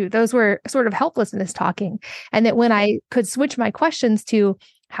answers to. Those were sort of helplessness talking. And that when I could switch my questions to,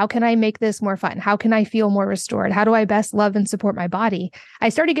 how can I make this more fun? How can I feel more restored? How do I best love and support my body? I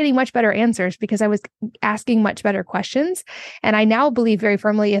started getting much better answers because I was asking much better questions. And I now believe very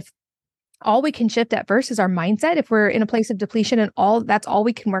firmly, if all we can shift at first is our mindset, if we're in a place of depletion and that's all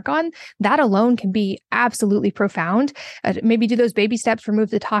we can work on, that alone can be absolutely profound. Maybe do those baby steps, remove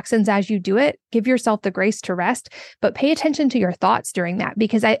the toxins as you do it, give yourself the grace to rest, but pay attention to your thoughts during that.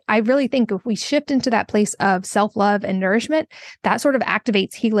 Because I really think if we shift into that place of self-love and nourishment, that sort of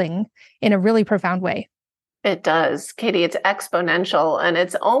activates healing in a really profound way. It does, Katie. It's exponential. And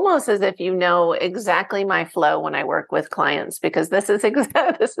it's almost as if you know exactly my flow when I work with clients, because this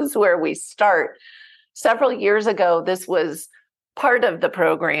is where we start. Several years ago, this was part of the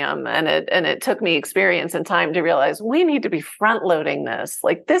program, and it took me experience and time to realize we need to be front loading this.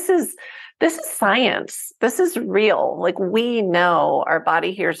 Like this is science. This is real. Like we know our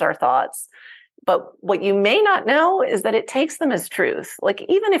body hears our thoughts. But what you may not know is that it takes them as truth. Like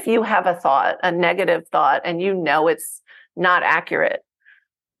even if you have a thought, a negative thought, and you know it's not accurate,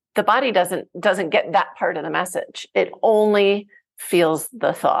 the body doesn't get that part of the message. It only feels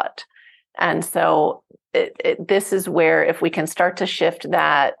the thought. And so this is where if we can start to shift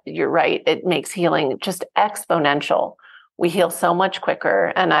that, you're right, it makes healing just exponential. We heal so much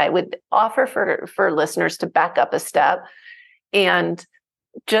quicker. And I would offer for listeners to back up a step and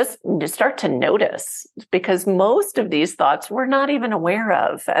just start to notice, because most of these thoughts we're not even aware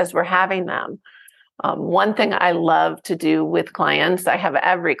of as we're having them. One thing I love to do with clients, I have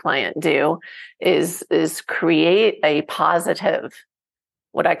every client do, is create a positive,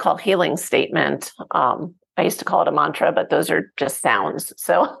 what I call healing statement. I used to call it a mantra, but those are just sounds.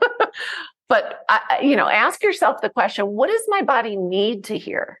 So, but ask yourself the question, what does my body need to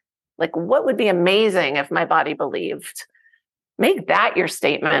hear? Like, what would be amazing if my body believed? Make that your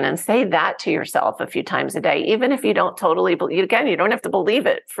statement and say that to yourself a few times a day, even if you don't totally believe. Again, you don't have to believe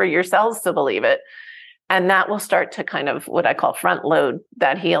it for your cells to believe it. And that will start to kind of what I call front load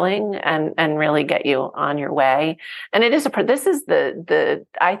that healing and really get you on your way. And this is the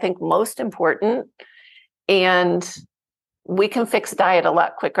I think most important. And we can fix diet a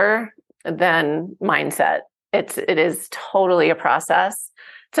lot quicker than mindset. It is totally a process.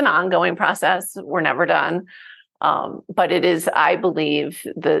 It's an ongoing process. We're never done. But it is, I believe,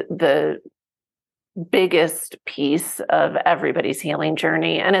 the biggest piece of everybody's healing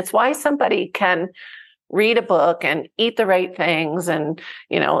journey. And it's why somebody can read a book and eat the right things and,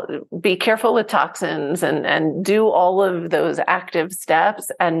 be careful with toxins and do all of those active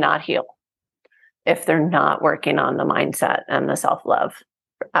steps and not heal if they're not working on the mindset and the self-love.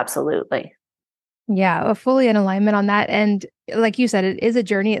 Absolutely. Yeah, fully in alignment on that. And like you said, it is a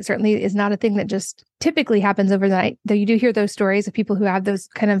journey. It certainly is not a thing that just typically happens overnight, though you do hear those stories of people who have those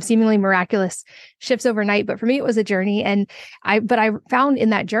kind of seemingly miraculous shifts overnight. But for me, it was a journey. And I found in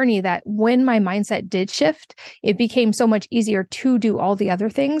that journey that when my mindset did shift, it became so much easier to do all the other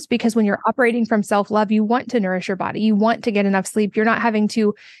things, because when you're operating from self-love, you want to nourish your body. You want to get enough sleep. You're not having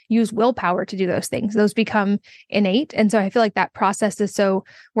to use willpower to do those things. Those become innate. And so I feel like that process is so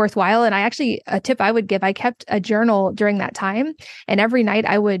worthwhile. And a tip I would give, I kept a journal during that time. And every night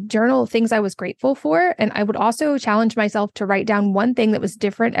I would journal things I was grateful for. And I would also challenge myself to write down one thing that was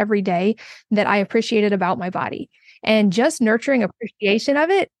different every day that I appreciated about my body. And just nurturing appreciation of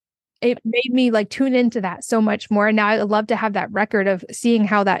it made me like tune into that so much more. And now I love to have that record of seeing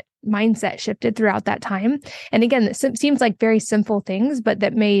how that mindset shifted throughout that time. And again, it seems like very simple things, but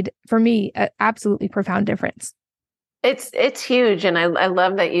that made, for me, an absolutely profound difference. It's huge. And I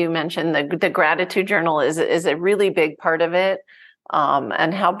love that you mentioned the gratitude journal is a really big part of it.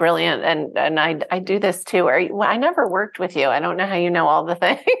 And how brilliant. And I do this too. I never worked with you. I don't know how you know all the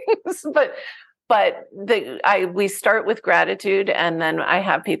things, but we start with gratitude, and then I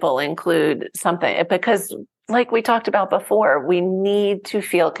have people include something, because like we talked about before, we need to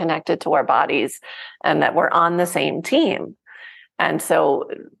feel connected to our bodies and that we're on the same team. And so,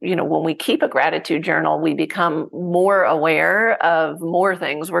 when we keep a gratitude journal, we become more aware of more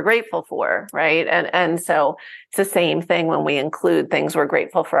things we're grateful for, right? And so it's the same thing when we include things we're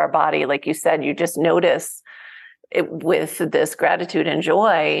grateful for our body. Like you said, you just notice it with this gratitude and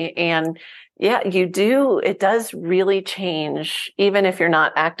joy. And yeah, it does really change, even if you're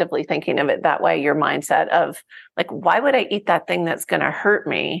not actively thinking of it that way, your mindset of like, why would I eat that thing that's going to hurt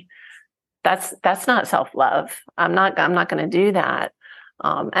me? That's not self-love. I'm not going to do that.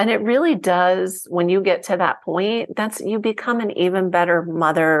 And it really does, when you get to that point, you become an even better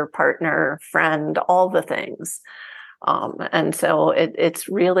mother, partner, friend, all the things. And so it's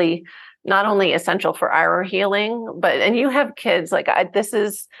really not only essential for our healing, and you have kids, like this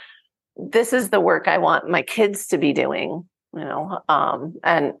is the work I want my kids to be doing,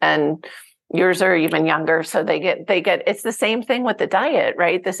 and yours are even younger. So they get, it's the same thing with the diet,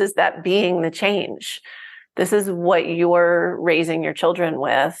 right? This is that being the change. This is what you're raising your children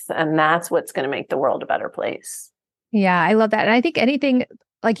with, and that's what's going to make the world a better place. Yeah, I love that. And I think anything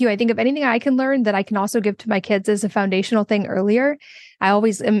like you, I think if anything I can learn that I can also give to my kids as a foundational thing earlier, I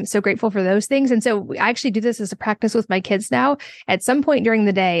always am so grateful for those things. And so I actually do this as a practice with my kids now. At some point during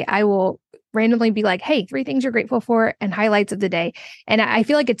the day, I will randomly be like, hey, 3 things you're grateful for and highlights of the day. And I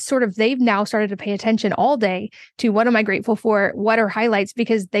feel like it's sort of, they've now started to pay attention all day to what am I grateful for? What are highlights?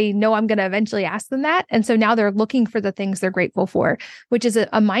 Because they know I'm going to eventually ask them that. And so now they're looking for the things they're grateful for, which is a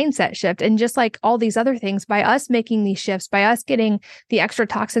mindset shift. And just like all these other things, by us making these shifts, by us getting the extra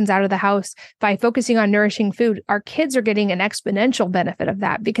toxins out of the house, by focusing on nourishing food, our kids are getting an exponential benefit of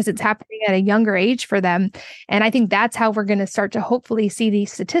that because it's happening at a younger age for them. And I think that's how we're going to start to hopefully see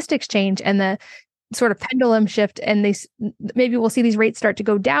these statistics change and the sort of pendulum shift, and maybe we'll see these rates start to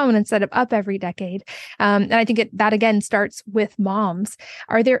go down instead of up every decade. And I think that again starts with moms.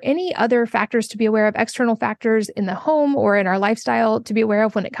 Are there any other factors to be aware of, external factors in the home or in our lifestyle to be aware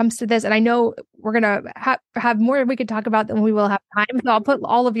of when it comes to this? And I know we're going to have more we could talk about than we will have time. So I'll put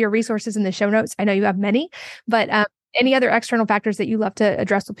all of your resources in the show notes. I know you have many, but any other external factors that you love to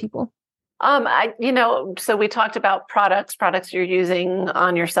address with people? So we talked about products you're using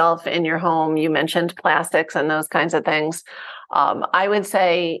on yourself in your home. You mentioned plastics and those kinds of things. I would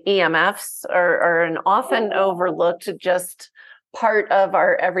say EMFs are an often overlooked just part of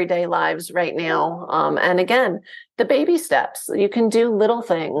our everyday lives right now. And again, the baby steps, you can do little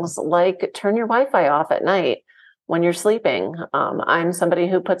things like turn your Wi-Fi off at night when you're sleeping. I'm somebody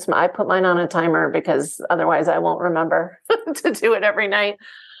who I put mine on a timer because otherwise I won't remember to do it every night.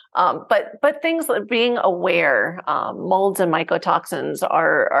 But things like being aware, molds and mycotoxins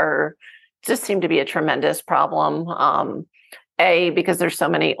are just seem to be a tremendous problem. A, because there's so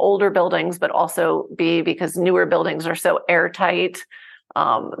many older buildings, but also B, because newer buildings are so airtight,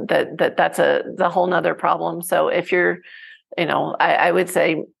 that's the whole nother problem. So if you're, I would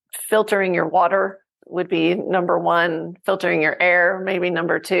say filtering your water would be number 1, filtering your air, maybe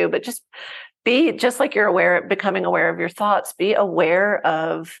number 2, but just like you're becoming aware of your thoughts, be aware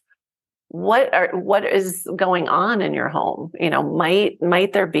of what is going on in your home.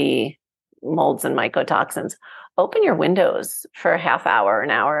 Might there be molds and mycotoxins? Open your windows for a half hour, an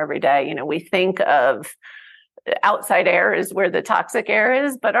hour every day. We think of outside air is where the toxic air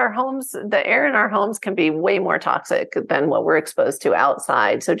is, but the air in our homes can be way more toxic than what we're exposed to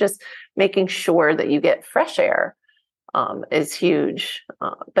outside. So just making sure that you get fresh air is huge,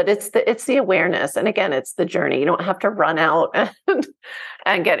 but it's the awareness. And again, it's the journey. You don't have to run out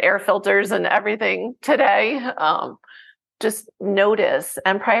and get air filters and everything today. Just notice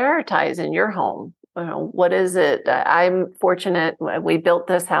and prioritize in your home. What is it? I'm fortunate. We built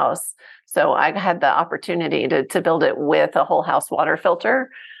this house, so I had the opportunity to build it with a whole house water filter.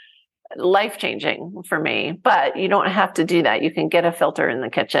 Life-changing for me, but you don't have to do that. You can get a filter in the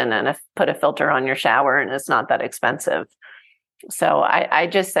kitchen and put a filter on your shower, and it's not that expensive. So I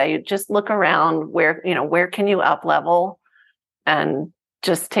just say, just look around where can you up level and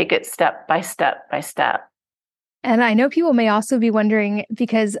just take it step by step by step. And I know people may also be wondering,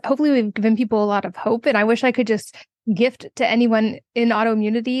 because hopefully we've given people a lot of hope, and I wish I could just gift to anyone in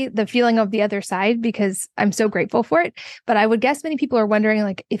autoimmunity the feeling of the other side, because I'm so grateful for it. But I would guess many people are wondering,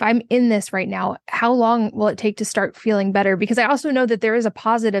 like, if I'm in this right now, how long will it take to start feeling better? Because I also know that there is a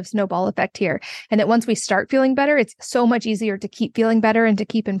positive snowball effect here, and that once we start feeling better, it's so much easier to keep feeling better and to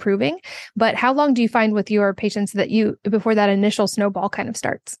keep improving. But how long do you find with your patients before that initial snowball kind of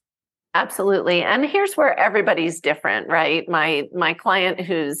starts? Absolutely. And here's where everybody's different, right? My client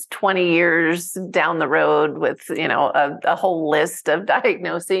who's 20 years down the road with, a whole list of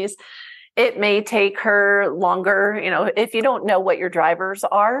diagnoses, it may take her longer, if you don't know what your drivers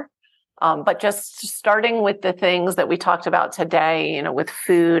are. But just starting with the things that we talked about today, with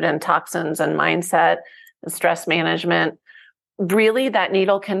food and toxins and mindset and stress management, really that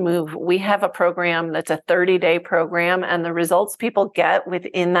needle can move. We have a program that's a 30-day program, and the results people get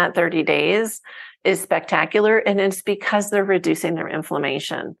within that 30 days is spectacular. And it's because they're reducing their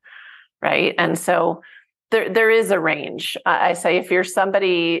inflammation, right? And so there is a range. I say, if you're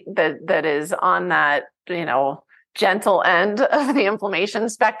somebody that is on that, gentle end of the inflammation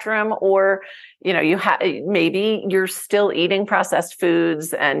spectrum, or, maybe you're still eating processed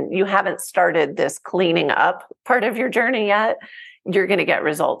foods and you haven't started this cleaning up part of your journey yet, you're going to get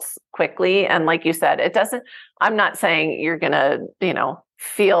results quickly. And like you said, I'm not saying you're going to,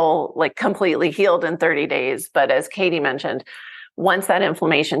 feel like completely healed in 30 days. But as Katie mentioned, once that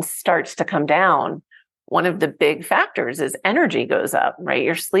inflammation starts to come down, one of the big factors is energy goes up, right?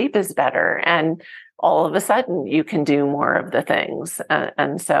 Your sleep is better. And all of a sudden you can do more of the things.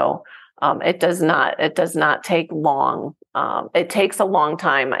 And so it does not take long. It takes a long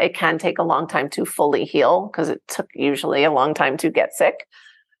time. It can take a long time to fully heal because it took usually a long time to get sick.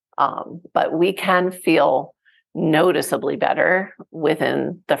 But we can feel noticeably better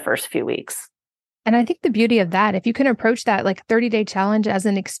within the first few weeks. And I think the beauty of that, if you can approach that like 30-day challenge as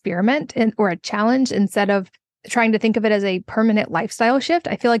an experiment or a challenge instead of trying to think of it as a permanent lifestyle shift,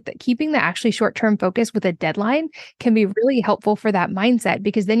 I feel like that keeping the actually short-term focus with a deadline can be really helpful for that mindset,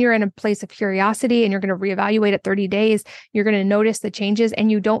 because then you're in a place of curiosity and you're going to reevaluate at 30 days. You're going to notice the changes and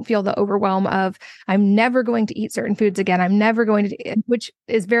you don't feel the overwhelm of, I'm never going to eat certain foods again. I'm never going to, which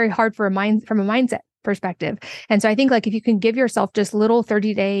is very hard from a mindset perspective. And so I think like if you can give yourself just little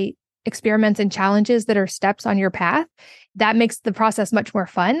 30-day experiments and challenges that are steps on your path, that makes the process much more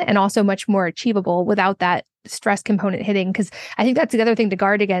fun and also much more achievable without that stress component hitting. Because I think that's the other thing to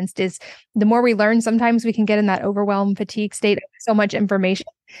guard against is the more we learn, sometimes we can get in that overwhelm fatigue state of so much information.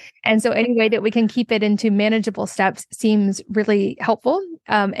 And so any way that we can keep it into manageable steps seems really helpful.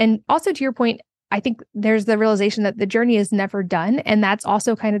 And also to your point, I think there's the realization that the journey is never done. And that's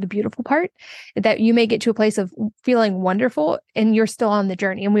also kind of the beautiful part, that you may get to a place of feeling wonderful and you're still on the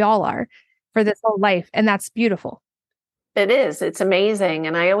journey, and we all are for this whole life. And that's beautiful. It is. It's amazing.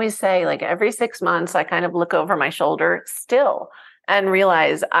 And I always say, like, every 6 months, I kind of look over my shoulder still and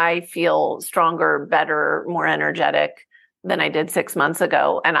realize I feel stronger, better, more energetic than I did 6 months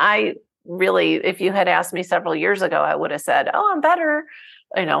ago. And I really, if you had asked me several years ago, I would have said, oh, I'm better.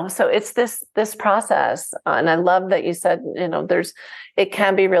 So it's this process. And I love that you said, it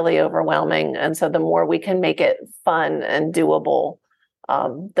can be really overwhelming. And so the more we can make it fun and doable,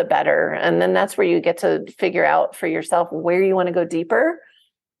 the better. And then that's where you get to figure out for yourself where you want to go deeper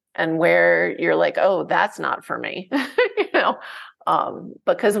and where you're like, oh, that's not for me,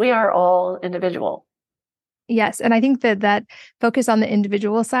 because we are all individual. Yes. And I think that focus on the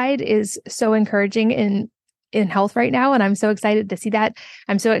individual side is so encouraging in health right now. And I'm so excited to see that.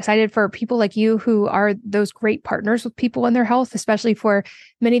 I'm so excited for people like you who are those great partners with people in their health, especially for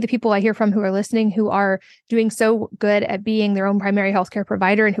many of the people I hear from who are listening, who are doing so good at being their own primary healthcare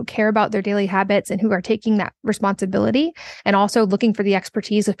provider and who care about their daily habits and who are taking that responsibility and also looking for the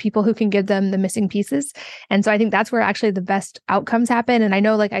expertise of people who can give them the missing pieces. And so I think that's where actually the best outcomes happen. And I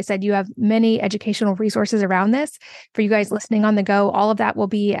know, like I said, you have many educational resources around this for you guys listening on the go. All of that will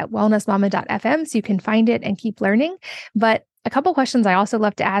be at wellnessmama.fm, so you can find it and keep learning. But a couple questions I also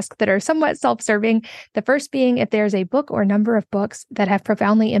love to ask that are somewhat self-serving. The first being if there's a book or number of books that have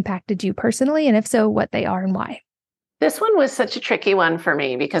profoundly impacted you personally, and if so, what they are and why. This one was such a tricky one for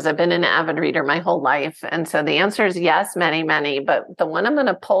me because I've been an avid reader my whole life. And so the answer is yes, many, many. But the one I'm going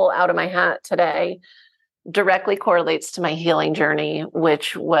to pull out of my hat today directly correlates to my healing journey,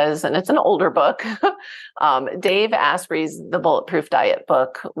 which was, and it's an older book. Dave Asprey's The Bulletproof Diet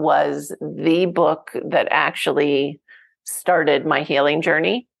book was the book that actually started my healing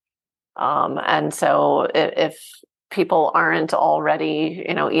journey. And so if people aren't already,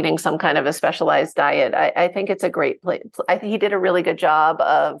 eating some kind of a specialized diet, I think it's a great place. I think he did a really good job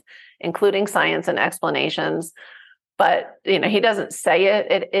of including science and explanations. But, he doesn't say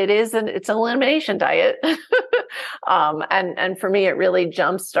it. It's an elimination diet. And for me, it really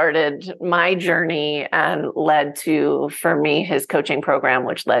jump-started my journey and led to, for me, his coaching program,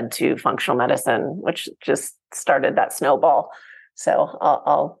 which led to functional medicine, which just started that snowball. So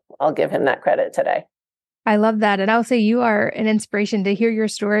I'll give him that credit today. I love that. And I'll say you are an inspiration to hear your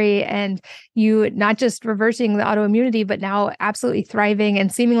story and you not just reversing the autoimmunity, but now absolutely thriving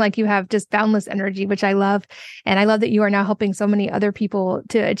and seeming like you have just boundless energy, which I love. And I love that you are now helping so many other people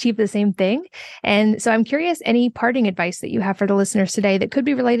to achieve the same thing. And so I'm curious, any parting advice that you have for the listeners today that could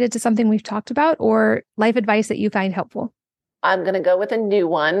be related to something we've talked about or life advice that you find helpful? I'm going to go with a new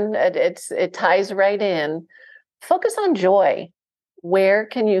one. It ties right in. Focus on joy. Where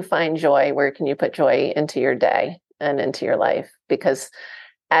can you find joy? Where can you put joy into your day and into your life? Because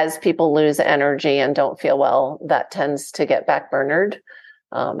as people lose energy and don't feel well, that tends to get backburnered.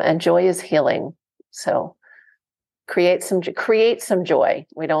 And joy is healing. So create some joy.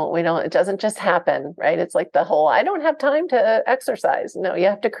 We don't, it doesn't just happen, right? It's like the whole, I don't have time to exercise. No, you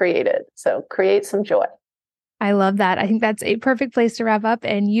have to create it. So create some joy. I love that. I think that's a perfect place to wrap up.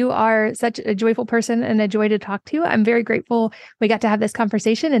 And you are such a joyful person and a joy to talk to. I'm very grateful we got to have this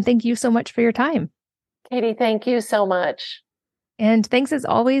conversation. And thank you so much for your time. Katie, thank you so much. And thanks as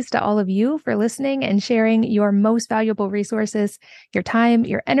always to all of you for listening and sharing your most valuable resources, your time,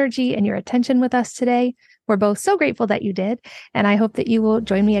 your energy, and your attention with us today. We're both so grateful that you did. And I hope that you will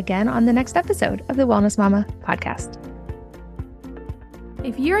join me again on the next episode of the Wellness Mama podcast.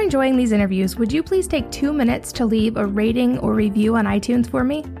 If you're enjoying these interviews, would you please take 2 minutes to leave a rating or review on iTunes for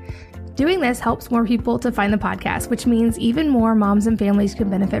me? Doing this helps more people to find the podcast, which means even more moms and families can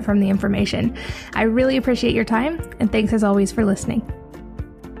benefit from the information. I really appreciate your time, and thanks as always for listening.